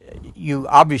 you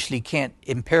obviously can't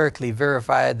empirically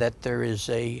verify that there is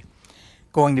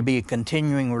going to be a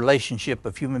continuing relationship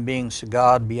of human beings to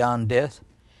God beyond death.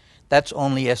 That's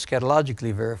only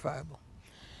eschatologically verifiable.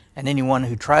 And anyone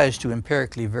who tries to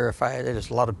empirically verify it, as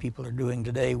a lot of people are doing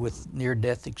today with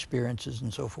near-death experiences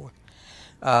and so forth,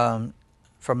 from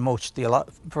most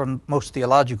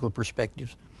theological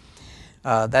perspectives,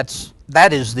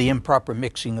 that is the improper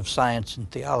mixing of science and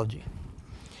theology.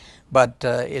 But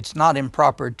it's not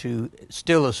improper to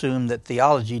still assume that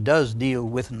theology does deal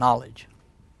with knowledge.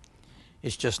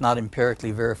 It's just not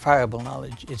empirically verifiable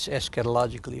knowledge. It's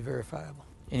eschatologically verifiable.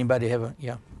 Anybody have a,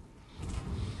 yeah?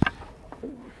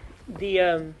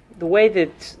 the way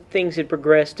that things had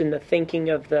progressed in the thinking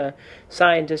of the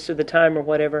scientists of the time or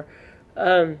whatever,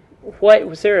 what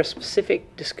was there a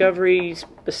specific discovery,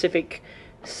 specific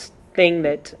thing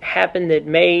that happened that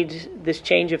made this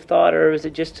change of thought, or was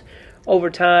it just over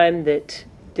time that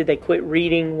did they quit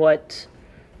reading what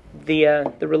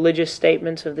the religious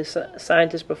statements of the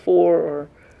scientists before, or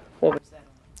what was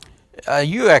that?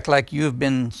 You act like you've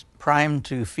been primed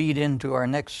to feed into our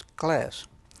next class,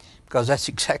 because that's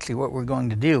exactly what we're going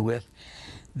to deal with.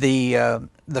 The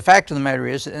fact of the matter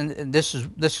is, and this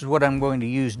is what I'm going to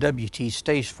use W.T.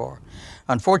 Stace for.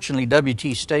 Unfortunately,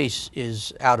 W.T. Stace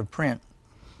is out of print,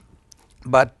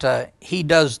 but he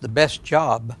does the best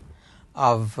job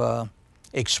of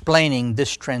explaining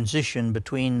this transition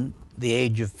between the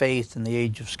age of faith and the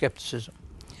age of skepticism.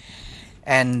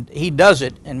 And he does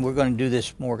it, and we're going to do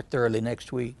this more thoroughly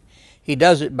next week. He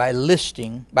does it by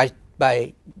listing, by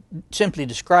simply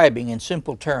describing in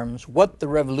simple terms what the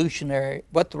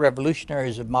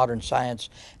revolutionaries of modern science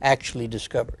actually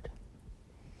discovered.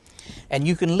 And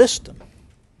you can list them.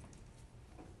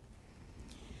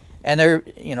 And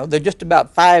they're just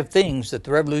about 5 things that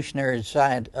the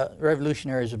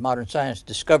revolutionaries of modern science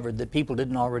discovered that people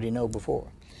didn't already know before.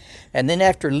 And then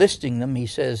after listing them, he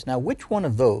says, now which one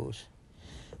of those,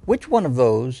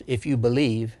 if you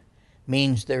believe,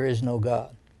 means there is no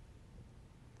God?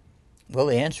 Well,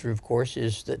 the answer, of course,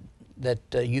 is that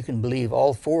you can believe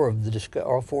all 4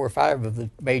 or 5 of the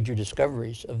major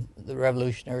discoveries of the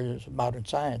revolutionaries of modern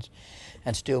science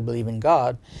and still believe in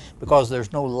God, because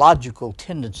there's no logical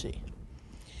tendency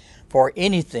for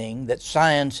anything that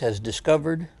science has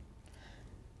discovered,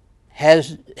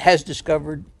 has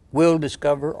discovered, will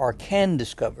discover, or can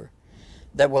discover,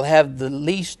 that will have the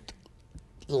least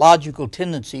logical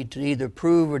tendency to either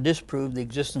prove or disprove the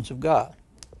existence of God.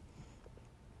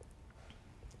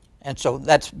 And so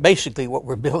that's basically what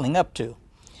we're building up to.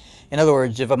 In other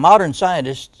words, if a modern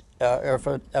scientist, or if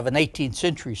an 18th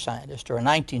century scientist or a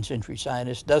 19th century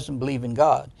scientist doesn't believe in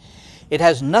God, it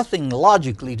has nothing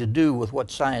logically to do with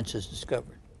what science has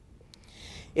discovered.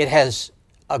 It has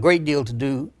a great deal to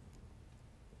do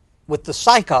with the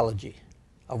psychology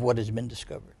of what has been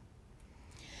discovered.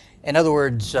 In other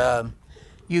words,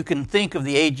 you can think of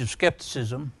the age of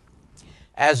skepticism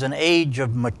as an age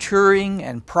of maturing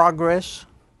and progress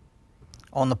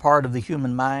on the part of the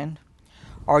human mind,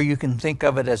 or you can think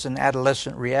of it as an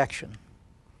adolescent reaction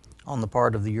on the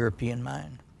part of the European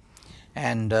mind.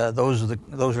 And those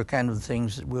are kind of the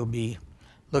things that we'll be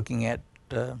looking at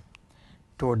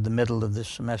toward the middle of this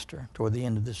semester, toward the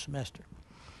end of this semester.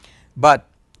 But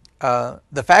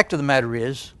the fact of the matter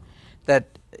is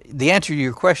that the answer to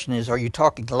your question is, are you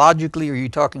talking logically or are you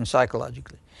talking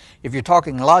psychologically? If you're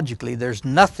talking logically, there's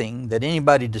nothing that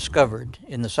anybody discovered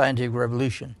in the scientific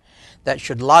revolution that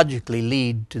should logically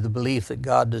lead to the belief that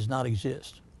God does not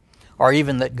exist, or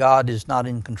even that God is not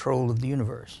in control of the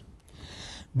universe.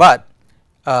 But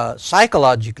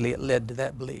psychologically, it led to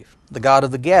that belief. The God of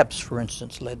the gaps, for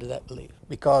instance, led to that belief.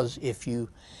 Because if you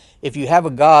have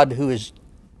a God who is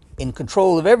in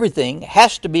control of everything,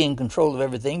 has to be in control of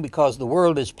everything because the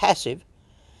world is passive,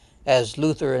 as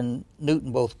Luther and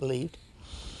Newton both believed,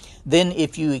 then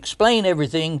if you explain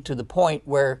everything to the point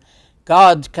where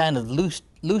God's kind of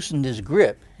loosened his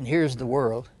grip, and here's the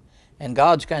world, and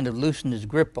God's kind of loosened his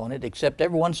grip on it, except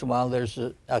every once in a while there's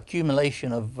an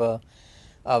accumulation of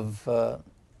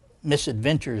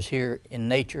misadventures here in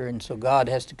nature, and so God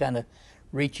has to kind of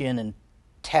reach in and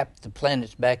tap the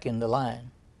planets back into line.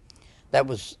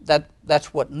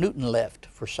 That's what Newton left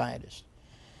for scientists.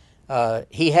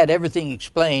 He had everything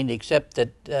explained except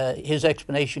that his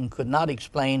explanation could not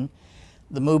explain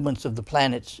the movements of the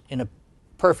planets in a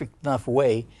perfect enough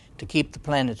way to keep the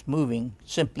planets moving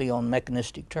simply on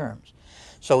mechanistic terms.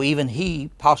 So even he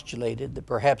postulated that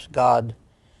perhaps God,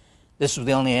 this was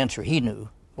the only answer he knew,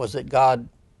 was that God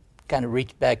kind of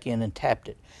reached back in and tapped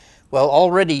it. Well,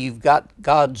 already you've got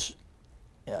God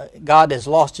has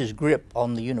lost his grip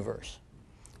on the universe.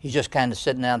 He's just kind of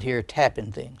sitting out here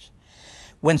tapping things.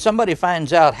 When somebody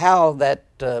finds out how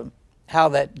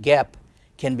that gap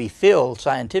can be filled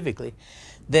scientifically,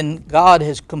 then God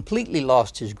has completely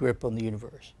lost his grip on the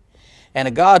universe. And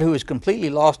a God who has completely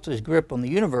lost his grip on the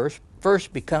universe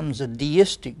first becomes a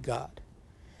deistic God.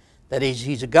 That is,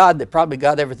 he's a God that probably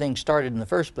got everything started in the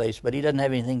first place, but he doesn't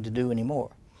have anything to do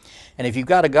anymore. And if you've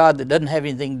got a God that doesn't have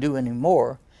anything to do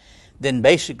anymore, then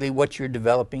basically what you're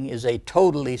developing is a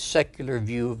totally secular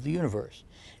view of the universe.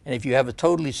 And if you have a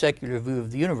totally secular view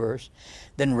of the universe,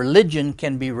 then religion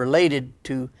can be related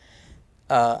to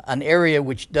an area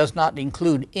which does not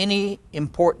include any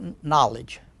important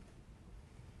knowledge.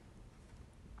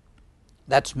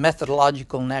 That's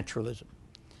methodological naturalism.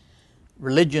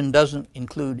 Religion doesn't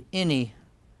include any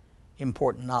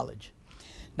important knowledge.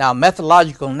 Now,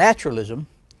 methodological naturalism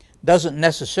doesn't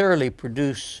necessarily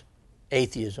produce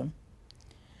atheism,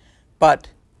 but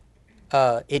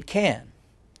it can,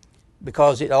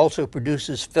 because it also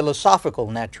produces philosophical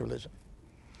naturalism.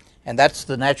 And that's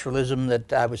the naturalism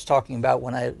that I was talking about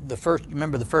when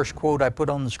remember the first quote I put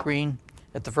on the screen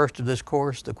at the first of this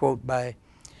course, the quote by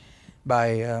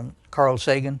Carl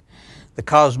Sagan: "The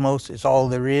cosmos is all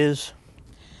there is,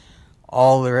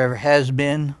 all there ever has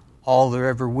been, all there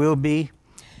ever will be."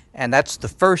 And that's the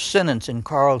first sentence in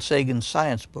Carl Sagan's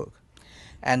science book.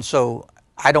 And so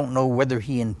I don't know whether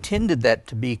he intended that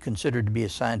to be considered to be a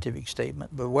scientific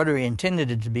statement, but whether he intended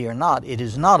it to be or not, it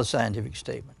is not a scientific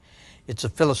statement. It's a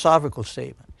philosophical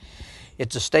statement.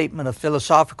 It's a statement of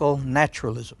philosophical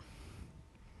naturalism.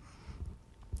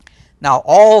 Now,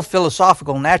 all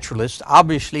philosophical naturalists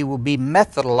obviously will be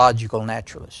methodological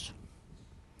naturalists,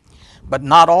 but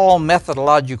not all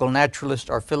methodological naturalists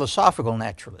are philosophical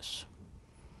naturalists.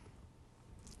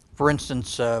 For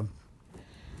instance, I'm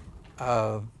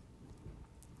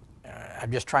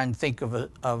just trying to think of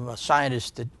a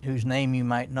scientist whose name you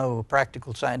might know, a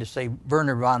practical scientist, say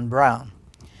Wernher von Braun.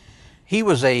 He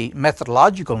was a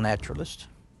methodological naturalist,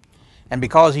 and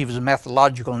because he was a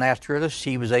methodological naturalist,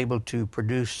 he was able to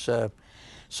produce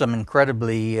some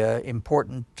incredibly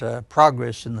important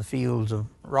progress in the fields of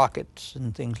rockets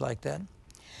and things like that.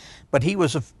 But he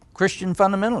was a Christian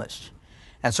fundamentalist,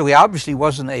 and so he obviously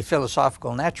wasn't a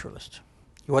philosophical naturalist.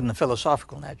 He wasn't a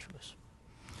philosophical naturalist.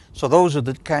 So those are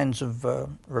the kinds of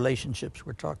relationships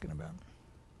we're talking about.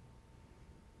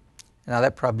 Now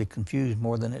that probably confused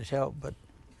more than it helped, but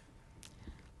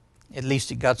at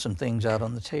least it got some things out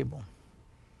on the table.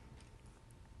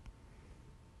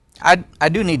 I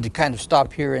do need to kind of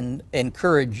stop here and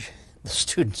encourage the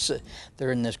students that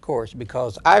are in this course,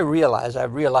 because I've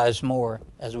realized more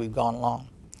as we've gone along,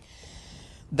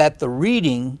 that the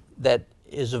reading that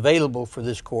is available for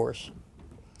this course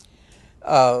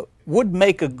would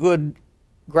make a good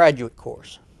graduate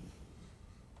course.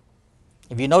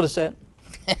 Have you noticed that?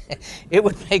 It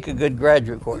would make a good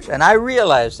graduate course, and I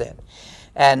realize that.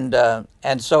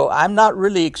 And so I'm not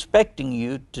really expecting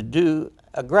you to do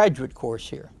a graduate course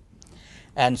here.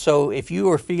 And so if you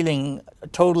are feeling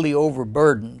totally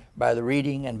overburdened by the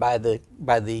reading and by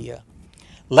the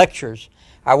lectures,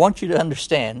 I want you to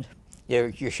understand,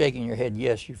 you're shaking your head,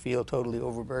 yes, you feel totally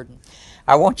overburdened.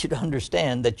 I want you to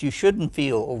understand that you shouldn't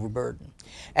feel overburdened.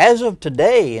 As of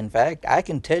today, in fact, I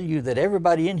can tell you that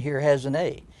everybody in here has an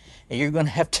A. And you're going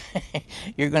to have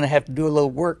to do a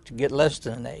little work to get less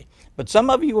than an A. But some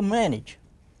of you will manage,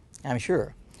 I'm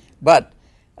sure. But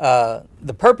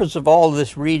the purpose of all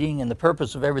this reading and the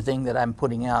purpose of everything that I'm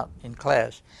putting out in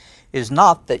class is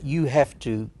not that you have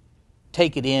to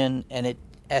take it in and it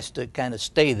has to kind of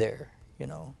stay there. You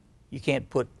know, you can't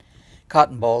put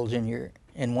cotton balls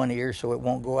in one ear so it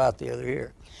won't go out the other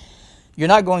ear. You're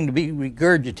not going to be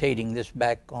regurgitating this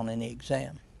back on any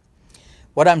exam.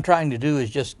 What I'm trying to do is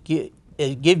just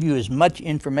give you as much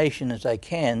information as I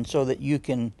can so that you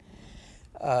can,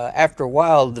 after a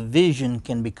while, the vision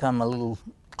can become a little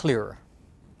clearer.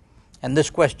 And this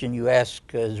question you ask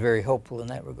is very helpful in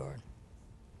that regard.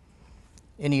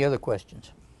 Any other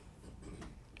questions?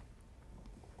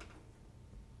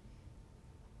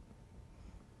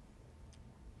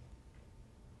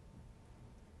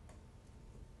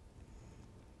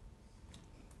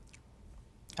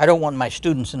 I don't want my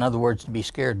students, in other words, to be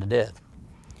scared to death.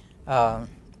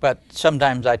 But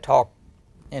sometimes I talk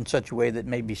in such a way that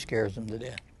maybe scares them to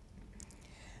death.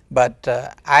 But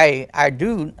I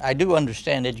do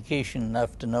understand education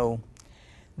enough to know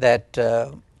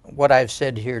that what I've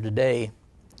said here today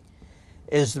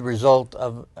is the result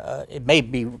of, it may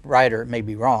be right or it may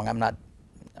be wrong. I'm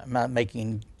not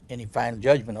making any final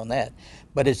judgment on that.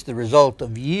 But it's the result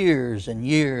of years and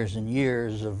years and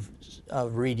years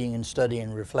of reading and study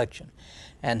and reflection.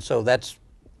 And so that's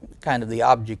kind of the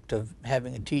object of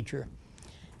having a teacher,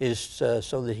 is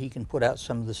so that he can put out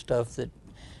some of the stuff that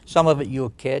some of it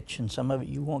you'll catch and some of it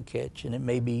you won't catch, and it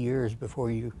may be years before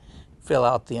you fill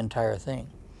out the entire thing.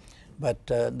 But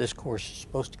this course is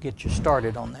supposed to get you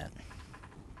started on that.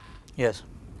 Yes?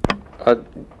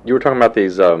 You were talking about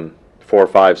these 4 or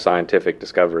 5 scientific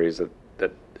discoveries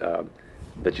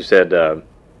that you said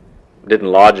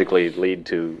didn't logically lead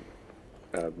to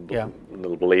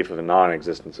little belief of the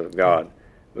non-existence of God.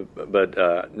 But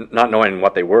not knowing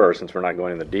what they were, since we're not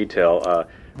going into detail,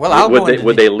 well,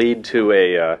 would they lead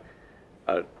to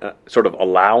sort of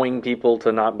allowing people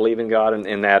to not believe in God, and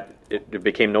in that it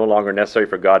became no longer necessary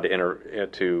for God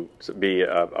to be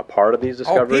a part of these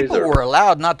discoveries? People were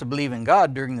allowed not to believe in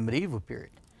God during the medieval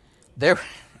period. There,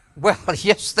 well,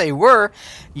 yes, they were.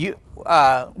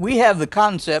 We have the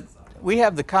concept. We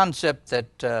have the concept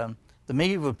that the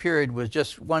medieval period was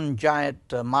just one giant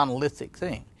monolithic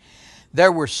thing.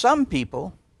 There were some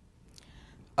people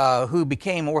who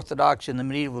became Orthodox in the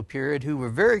medieval period who were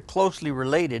very closely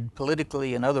related,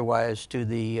 politically and otherwise, to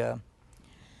the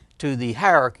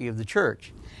hierarchy of the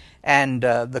church. And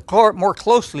the more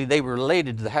closely they were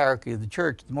related to the hierarchy of the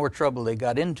church, the more trouble they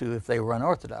got into if they were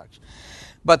unorthodox.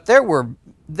 But there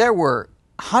were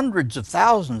hundreds of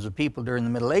thousands of people during the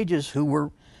Middle Ages who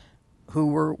were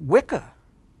Wicca,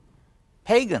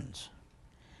 pagans.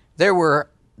 There were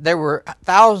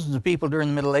thousands of people during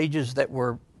the Middle Ages that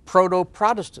were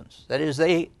proto-Protestants. That is,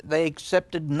 they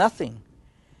accepted nothing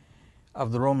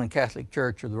of the Roman Catholic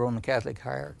Church or the Roman Catholic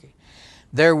hierarchy.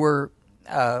 There were,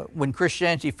 when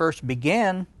Christianity first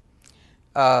began,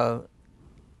 the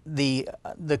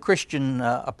Christian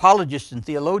apologists and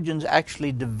theologians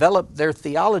actually developed their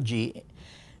theology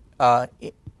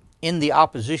in the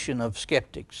opposition of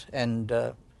skeptics and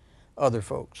other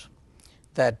folks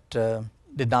that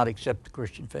did not accept the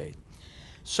Christian faith.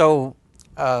 So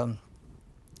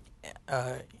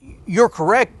you're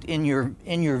correct in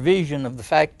your vision of the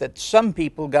fact that some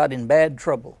people got in bad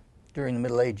trouble during the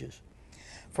Middle Ages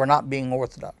for not being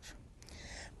Orthodox.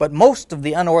 But most of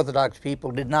the unorthodox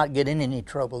people did not get in any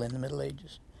trouble in the Middle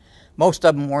Ages. Most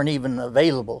of them weren't even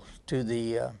available to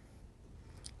the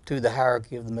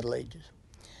hierarchy of the Middle Ages.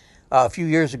 A few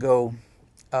years ago,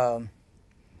 a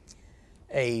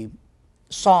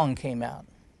song came out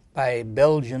by a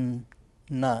Belgian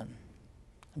nun.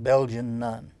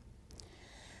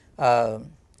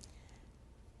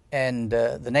 And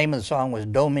the name of the song was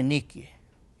Dominique.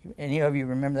 Any of you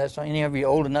remember that song? Any of you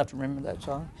old enough to remember that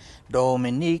song?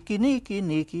 Dominique, Niki,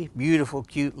 Niki. Beautiful,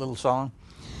 cute little song.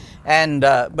 And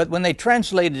but when they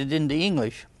translated it into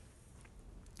English,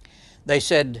 they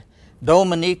said,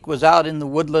 Dominique was out in the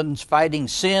woodlands fighting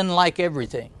sin like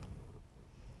everything.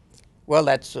 Well,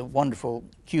 that's a wonderful,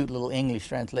 cute little English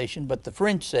translation, but the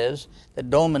French says that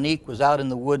Dominique was out in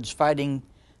the woods fighting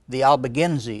the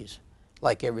Albigenses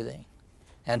like everything.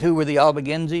 And who were the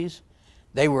Albigenses?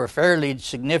 They were a fairly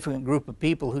significant group of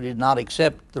people who did not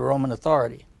accept the Roman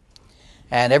authority.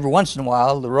 And every once in a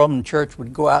while, the Roman Church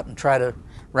would go out and try to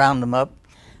round them up,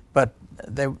 but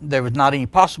there was not any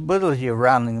possibility of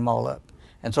rounding them all up.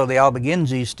 And so the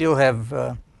Albigenses still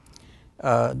have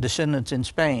descendants in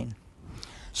Spain.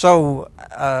 So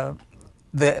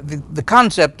the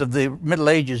concept of the Middle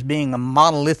Ages being a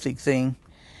monolithic thing,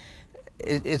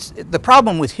 the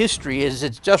problem with history is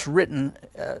it's just written.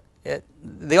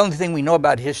 The only thing we know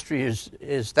about history is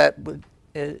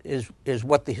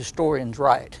what the historians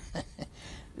write,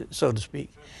 so to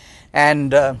speak,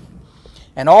 and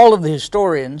all of the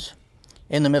historians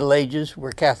in the Middle Ages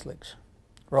were Catholics,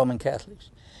 Roman Catholics,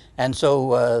 and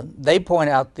so they point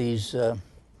out these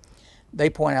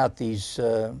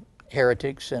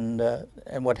heretics and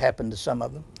what happened to some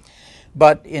of them.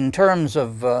 But in terms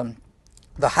of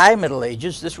the High Middle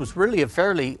Ages, this was really a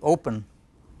fairly open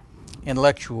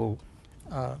intellectual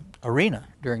arena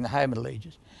during the High Middle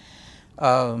Ages.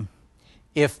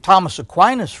 If Thomas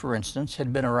Aquinas, for instance,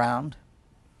 had been around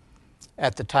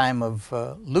at the time of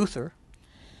Luther,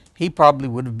 he probably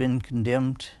would have been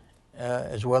condemned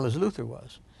as well as Luther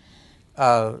was.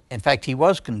 In fact, he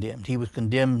was condemned. He was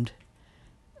condemned.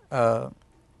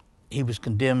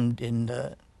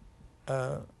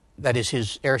 That is,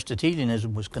 his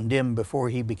Aristotelianism was condemned before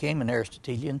he became an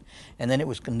Aristotelian, and then it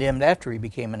was condemned after he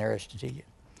became an Aristotelian.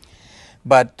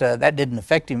 But that didn't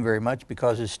affect him very much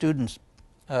because his students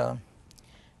kind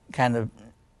of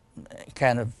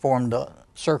formed a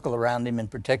circle around him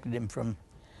and protected him from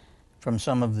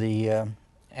some of the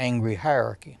angry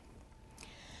hierarchy.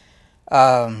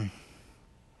 The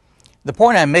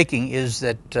point I'm making is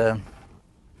that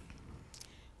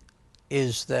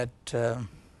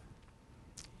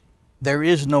there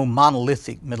is no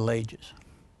monolithic Middle Ages,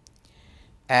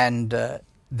 and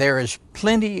there is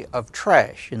plenty of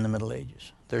trash in the Middle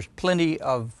Ages. There's plenty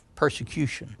of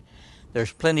persecution.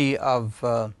 There's plenty of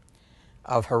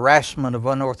harassment of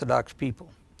unorthodox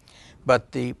people.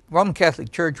 But the Roman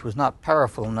Catholic Church was not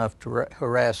powerful enough to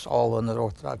harass all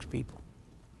unorthodox people,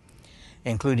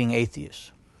 including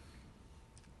atheists.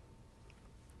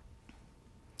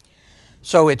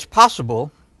 So it's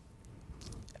possible.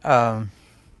 Well,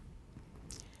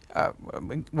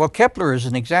 Kepler is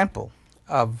an example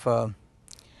of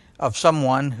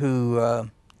someone who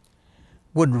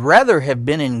would rather have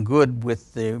been in good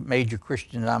with the major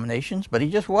Christian denominations, but he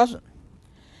just wasn't.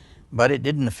 But it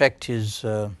didn't affect his.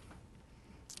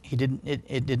 It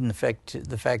didn't affect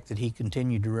the fact that he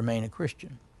continued to remain a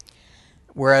Christian.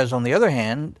 Whereas on the other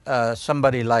hand,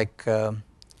 somebody like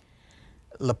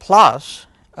Laplace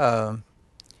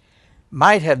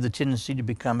might have the tendency to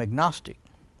become agnostic,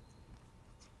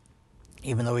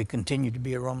 even though he continued to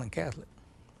be a Roman Catholic.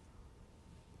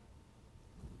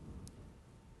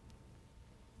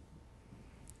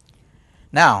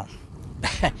 Now,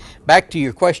 back to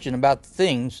your question about the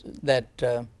things that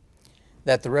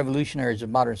that the revolutionaries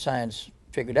of modern science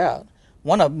figured out.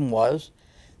 One of them was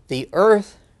the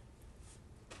Earth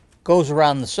goes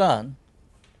around the sun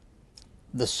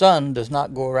does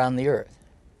not go around the Earth.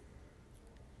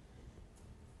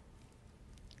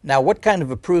 Now, what kind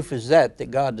of a proof is that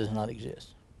God does not exist?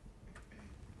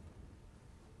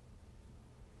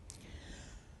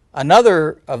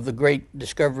 Another of the great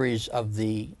discoveries of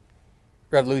the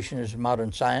revolutionaries of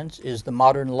modern science is the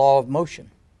modern law of motion.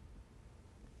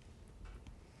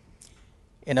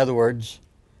 In other words,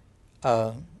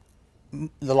 the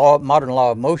modern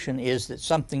law of motion is that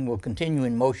something will continue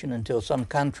in motion until some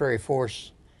contrary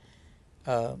force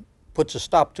puts a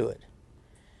stop to it.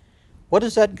 What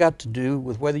has that got to do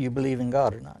with whether you believe in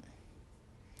God or not?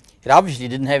 It obviously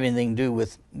didn't have anything to do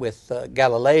with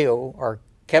Galileo or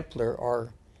Kepler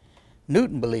or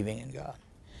Newton believing in God.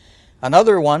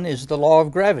 Another one is the law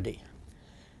of gravity.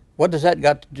 What does that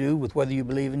got to do with whether you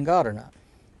believe in God or not?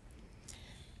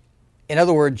 In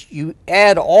other words, you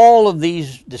add all of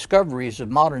these discoveries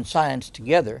of modern science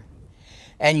together,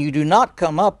 and you do not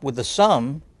come up with a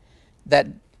sum that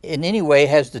in any way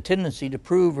has the tendency to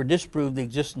prove or disprove the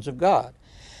existence of God.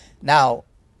 Now,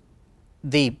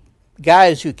 the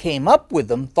guys who came up with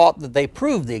them thought that they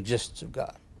proved the existence of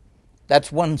God.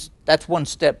 That's one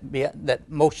step that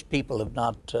most people have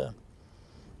not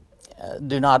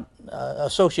do not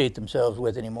associate themselves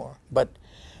with anymore. But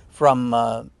from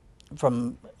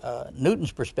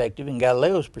Newton's perspective and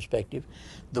Galileo's perspective,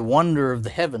 the wonder of the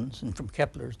heavens, and from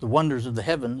Kepler's, the wonders of the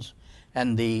heavens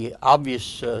and the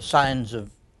obvious signs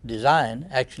of design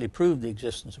actually prove the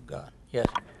existence of God. Yes?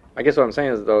 I guess what I'm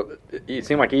saying is, though, it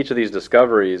seemed like each of these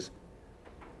discoveries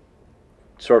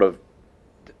sort of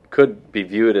could be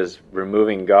viewed as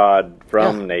removing God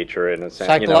from nature in a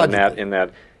sense. You know, in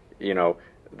that, you know,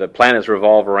 the planets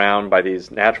revolve around by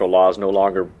these natural laws no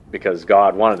longer because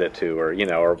God wanted it to, or you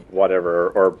know, or whatever,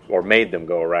 or made them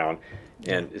go around.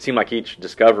 And it seemed like each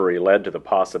discovery led to the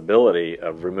possibility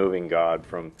of removing God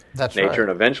from nature. Right.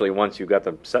 And eventually, once you got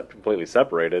them completely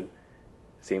separated, it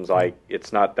seems like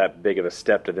it's not that big of a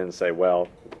step to then say, well,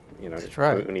 you know,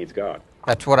 right. Who needs God?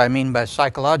 That's what I mean by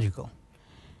psychological.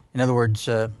 In other words,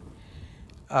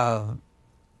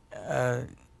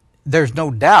 there's no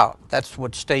doubt, that's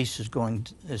what Stace is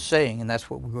saying, and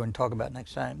that's what we're going to talk about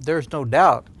next time. There's no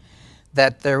doubt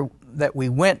that we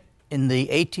went in the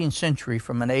 18th century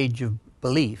from an age of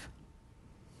belief,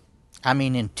 I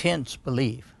mean intense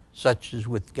belief, such as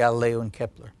with Galileo and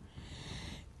Kepler,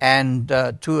 and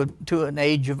to an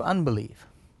age of unbelief.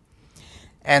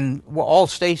 And what all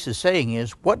Stace is saying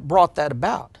is, what brought that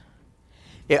about?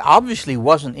 It obviously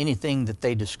wasn't anything that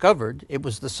they discovered. It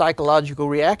was the psychological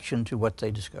reaction to what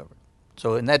they discovered.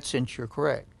 So in that sense, you're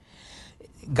correct.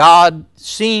 God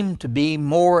seemed to be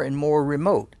more and more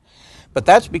remote. But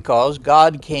that's because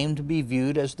God came to be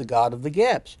viewed as the God of the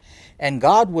gaps. And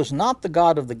God was not the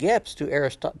God of the gaps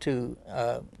to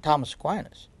Thomas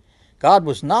Aquinas. God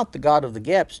was not the God of the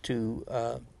gaps to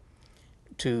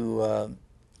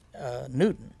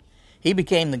Newton. He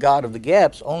became the God of the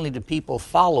gaps only to people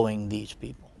following these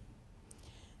people.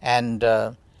 And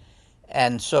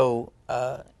so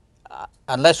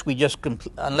unless we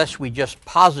just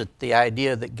posit the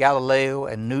idea that Galileo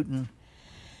and Newton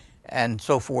and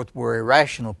so forth were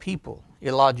irrational people,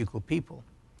 illogical people,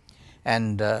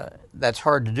 and that's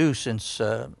hard to do since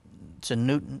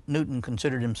Newton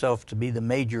considered himself to be the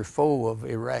major foe of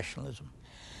irrationalism.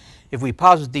 If we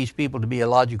posit these people to be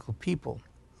illogical people,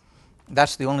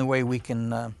 that's the only way we can.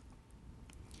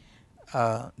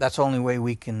 That's the only way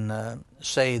we can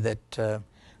say that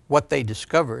what they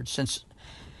discovered. Since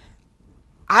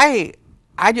I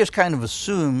just kind of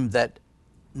assume that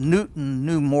Newton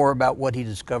knew more about what he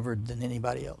discovered than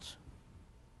anybody else.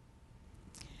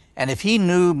 And if he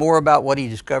knew more about what he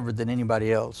discovered than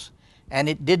anybody else, and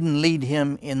it didn't lead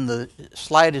him in the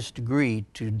slightest degree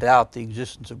to doubt the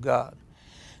existence of God,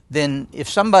 then if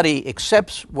somebody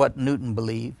accepts what Newton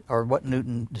believed or what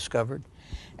Newton discovered,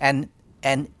 and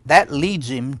that leads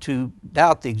him to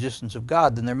doubt the existence of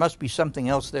God, then there must be something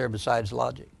else there besides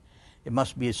logic. It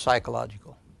must be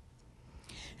psychological.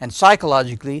 And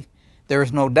psychologically, there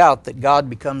is no doubt that God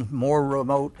becomes more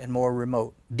remote and more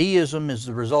remote. Deism is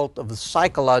the result of the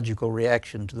psychological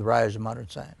reaction to the rise of modern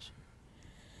science.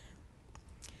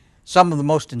 Some of the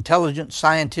most intelligent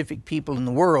scientific people in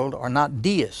the world are not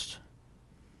deists.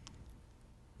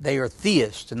 They are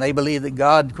theists, and they believe that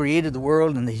God created the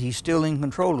world and that He's still in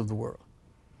control of the world.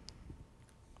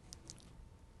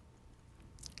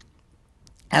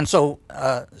 And so,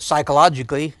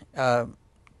 psychologically, the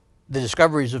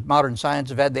discoveries of modern science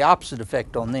have had the opposite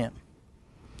effect on them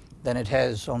than it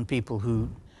has on people who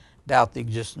doubt the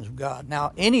existence of God.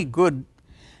 Now, any good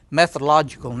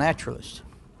methodological naturalist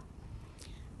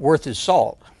worth his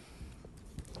salt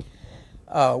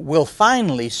will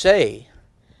finally say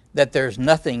that there's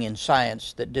nothing in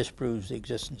science that disproves the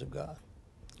existence of God.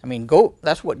 I mean,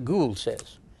 that's what Gould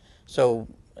says. So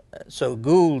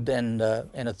Gould and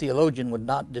a theologian would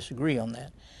not disagree on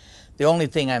that. The only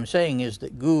thing I'm saying is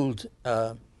that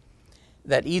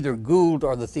that either Gould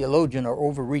or the theologian are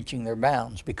overreaching their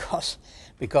bounds because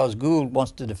Gould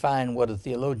wants to define what a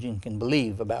theologian can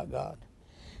believe about God.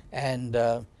 And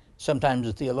sometimes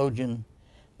a theologian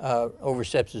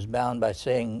oversteps his bound by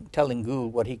telling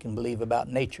Gould what he can believe about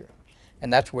nature.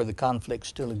 And that's where the conflict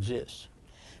still exists.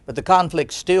 But the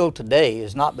conflict still today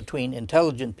is not between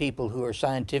intelligent people who are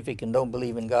scientific and don't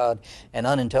believe in God and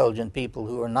unintelligent people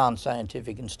who are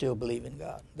non-scientific and still believe in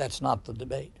God. That's not the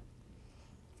debate.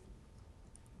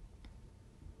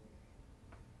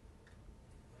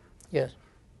 Yes?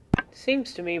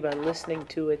 Seems to me by listening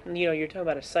to it, you're talking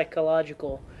about a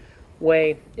psychological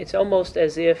way. It's almost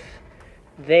as if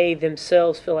they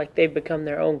themselves feel like they've become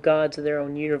their own gods of their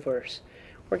own universe.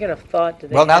 What kind of thought do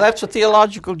they Well, now have? that's a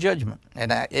theological judgment,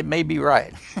 and it may be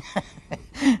right,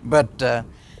 but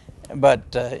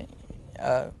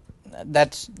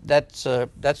that's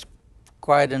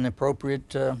quite an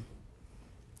appropriate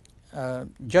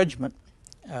judgment,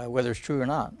 whether it's true or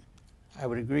not. I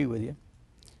would agree with you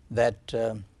that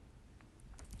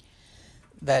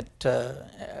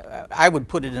I would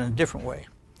put it in a different way,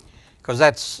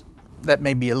 because that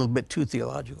may be a little bit too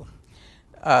theological.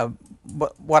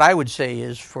 But what I would say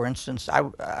is, for instance,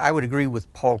 I would agree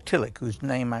with Paul Tillich, whose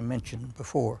name I mentioned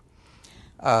before,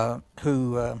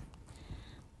 who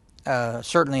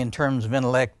certainly in terms of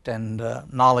intellect and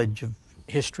knowledge of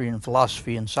history and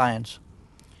philosophy and science,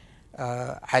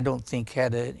 I don't think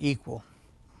had an equal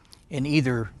in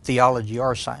either theology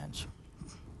or science.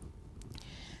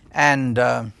 And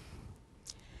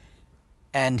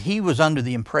he was under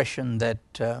the impression that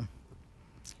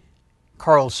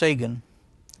Carl Sagan,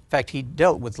 in fact, he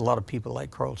dealt with a lot of people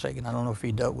like Carl Sagan. I don't know if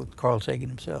he dealt with Carl Sagan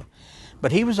himself.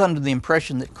 But he was under the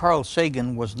impression that Carl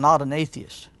Sagan was not an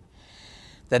atheist.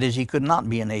 That is, he could not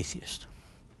be an atheist.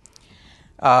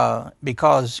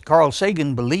 Because Carl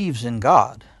Sagan believes in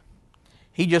God.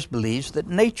 He just believes that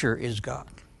nature is God.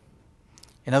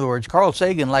 In other words, Carl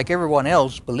Sagan, like everyone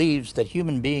else, believes that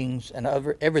human beings and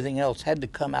everything else had to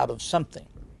come out of something,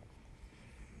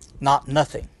 not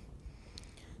nothing.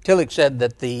 Tillich said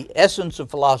that the essence of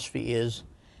philosophy is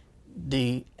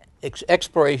the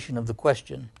exploration of the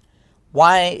question,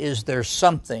 why is there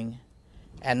something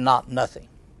and not nothing?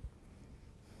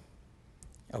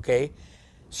 Okay?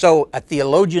 So a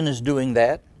theologian is doing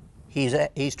that.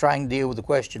 He's trying to deal with the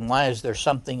question, why is there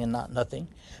something and not nothing?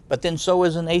 But then so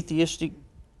is an atheistic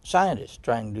scientist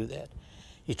trying to do that.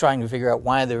 He's trying to figure out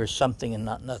why there is something and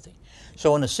not nothing.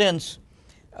 So in a sense,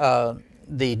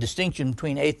 the distinction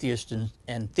between atheist and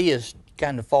theist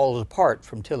kind of falls apart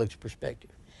from Tillich's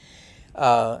perspective.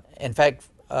 In fact,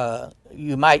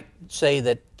 you might say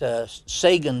that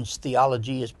Sagan's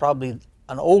theology is probably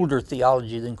an older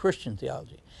theology than Christian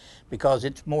theology, because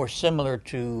it's more similar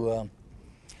to,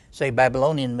 say,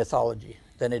 Babylonian mythology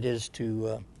than it is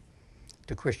to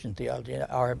Christian theology.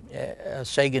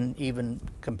 Sagan even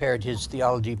compared his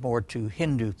theology more to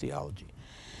Hindu theology.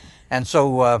 And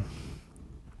so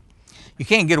you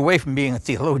can't get away from being a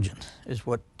theologian, is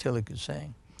what Tillich is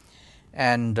saying.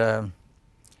 And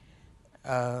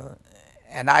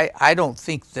I don't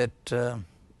think that,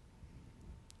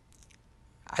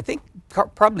 I think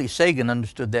probably Sagan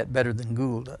understood that better than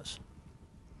Gould does.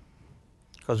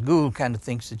 Because Gould kind of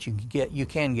thinks that you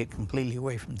can get completely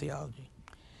away from theology.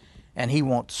 And he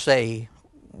won't say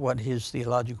what his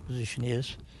theological position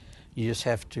is. You just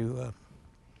have to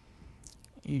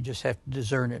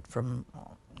discern it from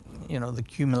the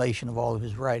accumulation of all of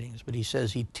his writings. But he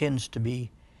says he tends to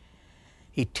be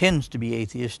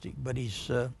atheistic, but he's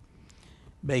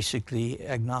basically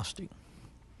agnostic,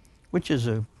 which is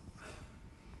a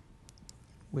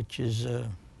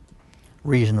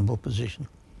reasonable position.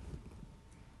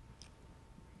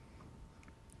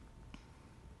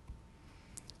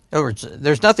 In other words,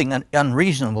 there's nothing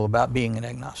unreasonable about being an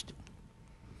agnostic,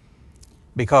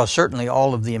 because certainly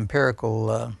all of the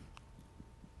empirically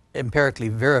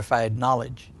verified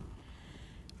knowledge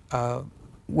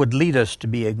would lead us to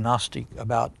be agnostic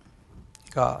about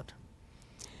God.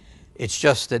 It's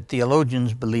just that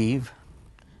theologians believe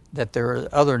that there are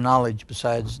other knowledge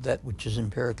besides that which is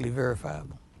empirically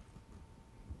verifiable.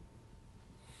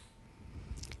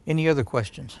 Any other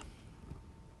questions?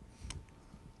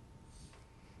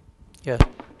 Yes.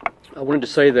 I wanted to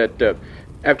say that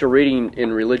after reading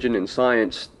in Religion and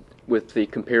Science with the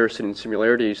comparison and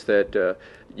similarities, that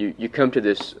you come to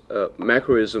this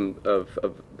macroism of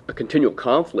a continual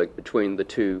conflict between the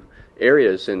two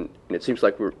areas, and it seems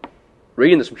like we're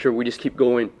reading this, I'm sure we just keep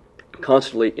going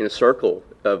constantly in a circle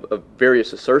of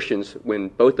various assertions when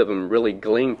both of them really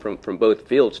glean from both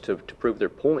fields to prove their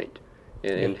point.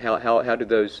 And how do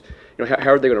those,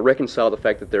 how are they going to reconcile the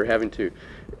fact that they're having to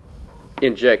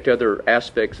inject other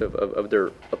aspects of their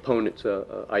opponent's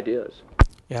ideas?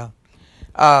 Yeah.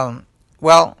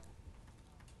 Well,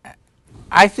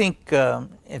 I think,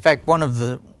 in fact, one of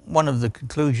the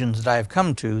conclusions that I've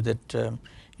come to that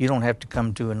you don't have to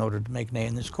come to in order to make an A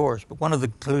in this course, but one of the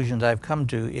conclusions I've come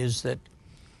to is that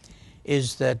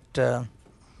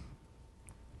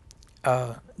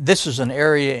this is an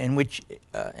area in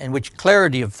which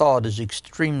clarity of thought is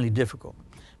extremely difficult,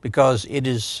 because it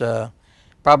is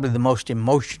probably the most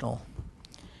emotional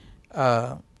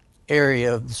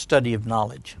area of the study of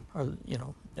knowledge, or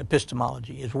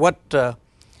epistemology. Is what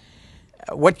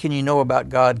can you know about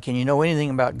God? Can you know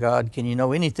anything about God? Can you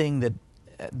know anything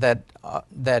that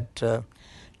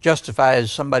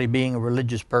justifies somebody being a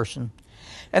religious person?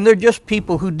 And they're just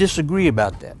people who disagree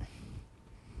about that.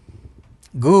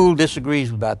 Gould disagrees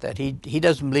about that. He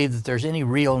doesn't believe that there's any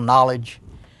real knowledge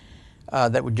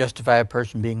that would justify a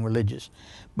person being religious.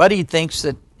 But he thinks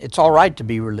that it's all right to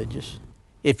be religious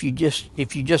if you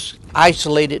just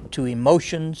isolate it to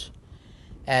emotions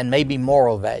and maybe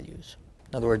moral values.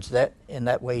 In other words, in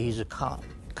that way he's a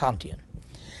Kantian.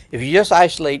 If you just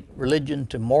isolate religion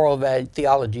to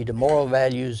theology to moral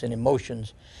values and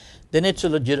emotions, then it's a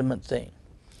legitimate thing.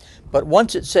 But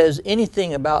once it says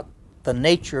anything about the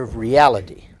nature of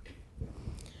reality,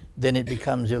 then it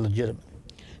becomes illegitimate.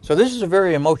 So this is a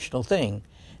very emotional thing,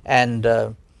 and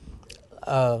a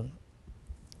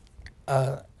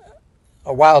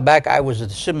while back I was at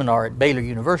a seminar at Baylor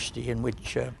University in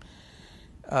which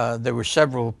there were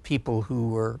several people who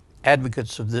were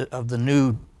advocates of the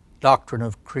new doctrine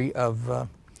of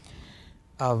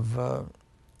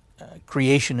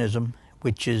creationism,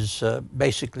 which is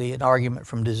basically an argument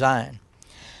from design.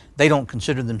 They don't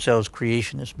consider themselves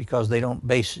creationists because they don't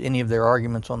base any of their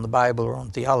arguments on the Bible or on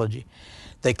theology.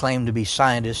 They claim to be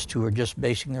scientists who are just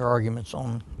basing their arguments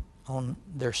on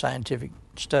their scientific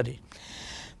study.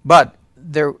 But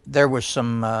there was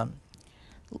some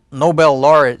Nobel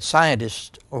laureate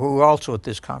scientists who were also at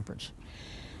this conference.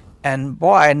 And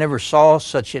boy, I never saw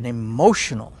such an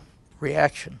emotional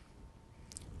reaction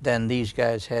than these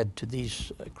guys had to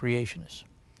these creationists.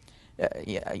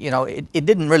 It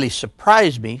didn't really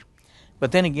surprise me,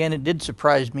 but then again, it did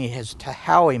surprise me as to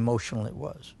how emotional it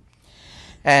was.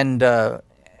 And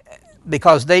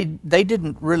because they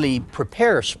didn't really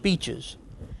prepare speeches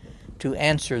to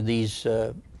answer these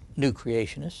new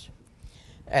creationists.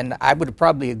 And I would have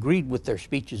probably agreed with their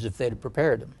speeches if they'd have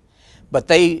prepared them. But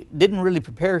they didn't really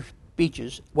prepare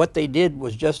speeches. What they did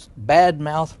was just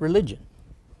badmouth religion.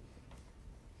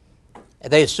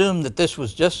 They assumed that this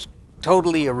was just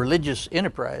totally a religious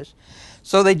enterprise,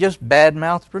 so they just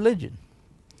badmouthed religion.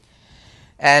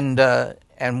 And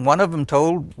one of them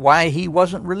told why he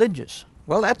wasn't religious.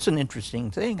 Well, that's an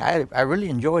interesting thing. I really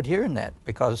enjoyed hearing that,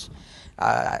 because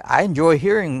I enjoy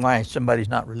hearing why somebody's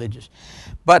not religious.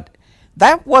 But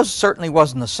that certainly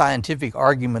wasn't a scientific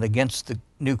argument against the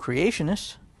new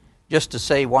creationists, just to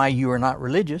say why you are not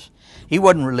religious. He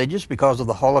wasn't religious because of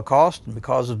the Holocaust and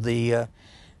because of the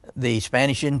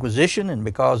Spanish Inquisition and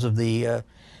because of the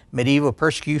medieval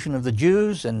persecution of the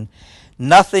Jews, and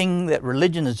nothing that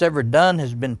religion has ever done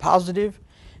has been positive,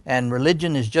 and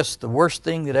religion is just the worst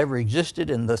thing that ever existed,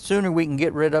 and the sooner we can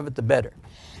get rid of it, the better.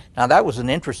 Now, that was an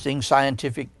interesting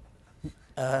scientific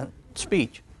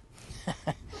speech.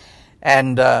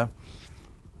 And as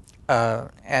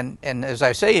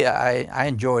I say, I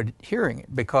enjoyed hearing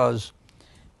it, because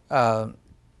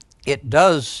it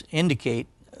does indicate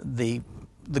the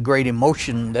great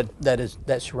emotion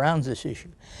that surrounds this issue.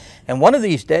 And one of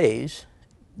these days,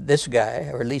 this guy,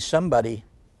 or at least somebody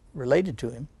related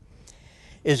to him,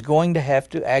 is going to have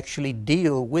to actually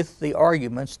deal with the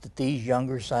arguments that these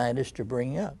younger scientists are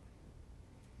bringing up.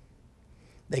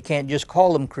 They can't just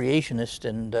call them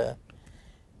creationists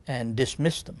and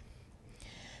dismiss them.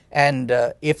 And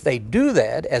if they do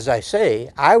that, as I say,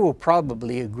 I will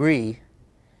probably agree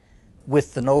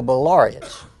with the Nobel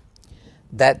laureates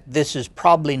that this is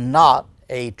probably not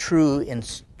a true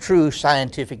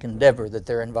scientific endeavor that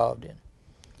they're involved in.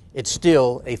 It's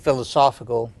still a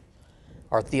philosophical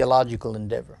or theological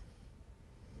endeavor.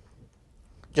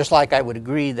 Just like I would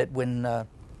agree that when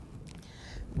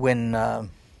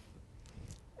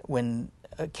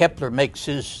Kepler makes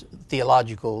his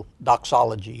theological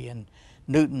doxology and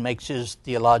Newton makes his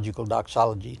theological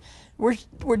doxology,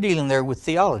 we're dealing there with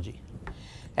theology.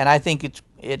 And I think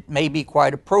it may be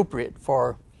quite appropriate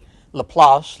for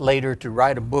Laplace later to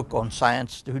write a book on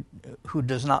science who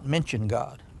does not mention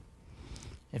God.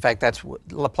 In fact,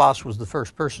 Laplace was the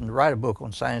first person to write a book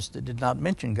on science that did not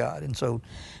mention God. And so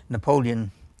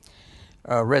Napoleon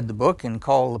read the book and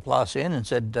called Laplace in and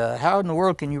said, how in the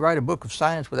world can you write a book of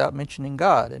science without mentioning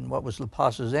God? And what was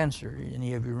Laplace's answer?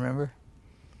 Any of you remember?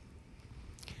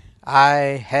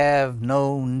 I have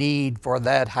no need for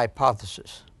that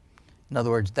hypothesis. In other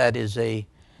words, that is a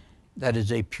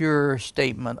pure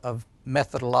statement of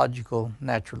methodological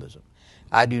naturalism.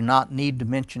 I do not need to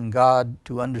mention God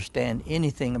to understand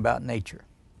anything about nature.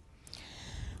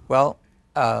 Well,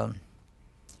 that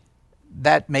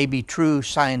may be true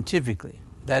scientifically.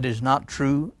 That is not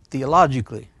true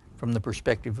theologically from the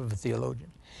perspective of a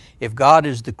theologian. If God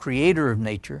is the creator of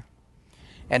nature,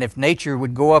 and if nature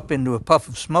would go up into a puff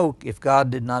of smoke if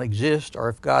God did not exist or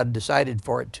if God decided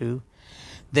for it to,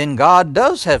 then God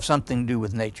does have something to do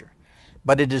with nature.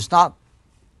 But it is not,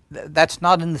 that's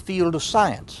not in the field of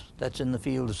science. That's in the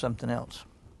field of something else.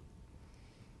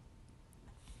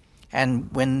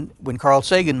 And when Carl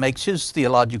Sagan makes his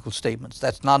theological statements,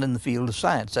 that's not in the field of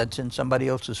science. That's in somebody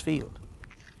else's field.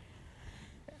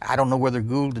 I don't know whether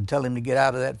Gould would tell him to get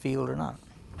out of that field or not.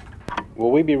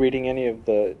 Will we be reading any of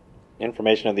the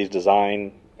information of these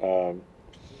design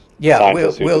Yeah,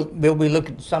 scientists? we'll be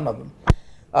looking at some of them.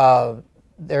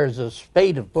 There's a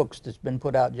spate of books that's been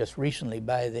put out just recently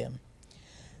by them.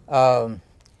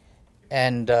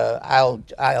 And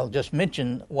I'll just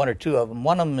mention one or two of them.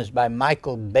 One of them is by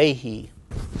Michael Behe,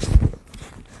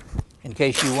 in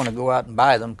case you want to go out and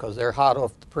buy them because they're hot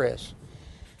off the press.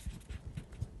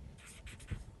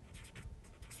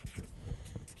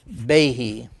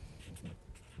 Behe.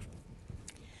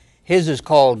 His is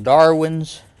called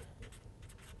Darwin's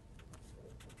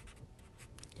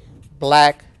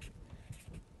Black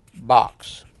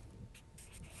Box.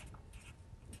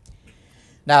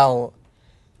 Now,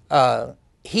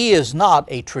 he is not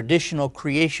a traditional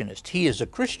creationist. He is a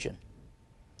Christian,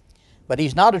 but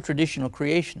he's not a traditional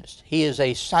creationist. He is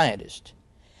a scientist,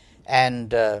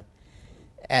 and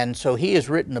so he has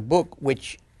written a book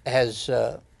which has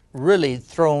really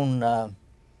thrown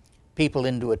people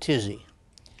into a tizzy.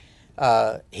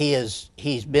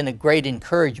 He's been a great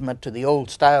encouragement to the old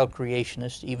style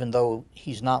creationists, even though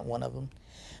he's not one of them.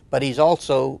 But he's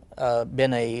also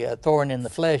been a thorn in the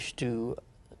flesh to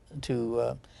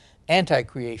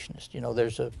anti-creationists. You know,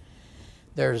 there's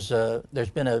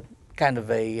been a kind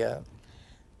of a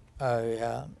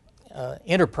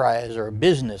enterprise or a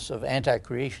business of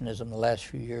anti-creationism the last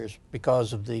few years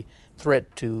because of the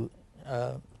threat to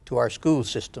our school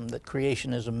system that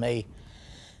creationism may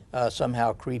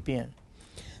somehow creep in.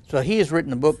 So he has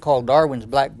written a book called Darwin's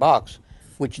Black Box,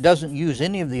 which doesn't use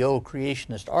any of the old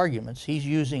creationist arguments. He's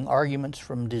using arguments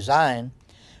from design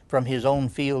from his own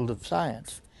field of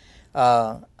science.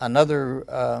 Another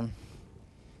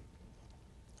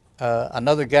guy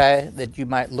that you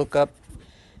might look up,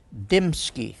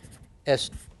 Dembski,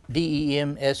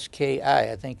 Demski,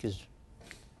 I think is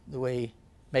the way,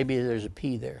 maybe there's a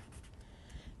P there.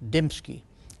 Dembski.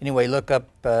 Anyway, look up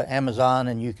Amazon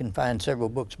and you can find several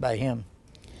books by him.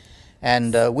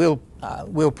 And we'll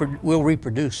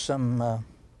reproduce some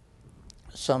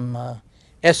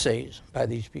essays by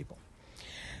these people.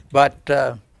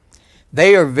 But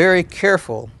they are very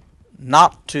careful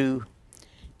not to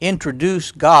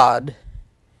introduce God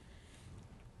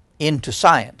into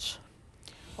science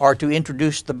or to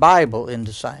introduce the Bible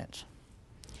into science.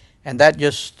 And that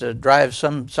just drives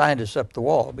some scientists up the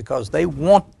wall because they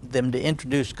want them to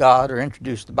introduce God or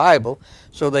introduce the Bible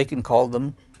so they can call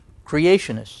them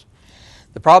creationists.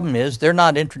 The problem is they're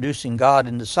not introducing God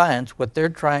into science. What they're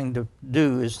trying to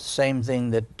do is the same thing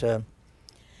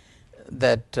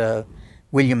that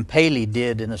William Paley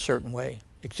did in a certain way,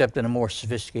 except in a more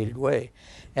sophisticated way.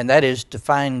 And that is to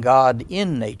find God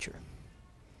in nature,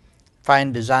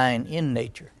 find design in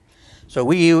nature. So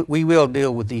we will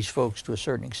deal with these folks to a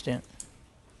certain extent.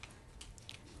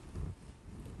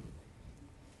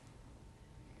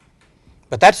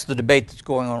 But that's the debate that's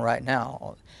going on right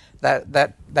now.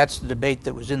 That's the debate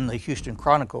that was in the Houston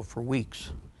Chronicle for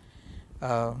weeks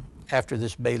after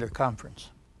this Baylor conference,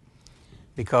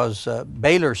 because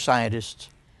Baylor scientists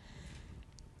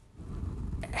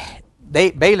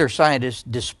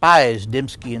despise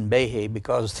Dembski and Behe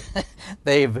because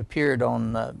they have appeared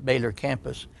on Baylor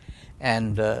campus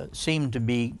and seem to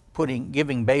be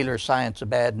giving Baylor science a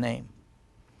bad name.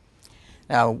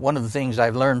 Now, one of the things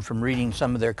I've learned from reading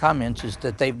some of their comments is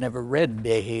that they've never read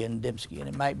Behe and Dembski, and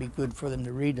it might be good for them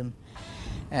to read them.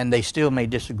 And they still may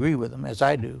disagree with them, as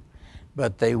I do,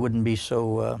 but they wouldn't be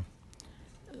so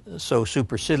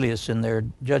supercilious in their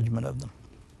judgment of them.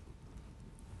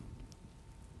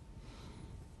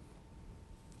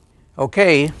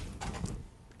 Okay,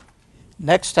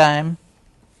 next time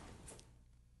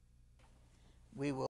we will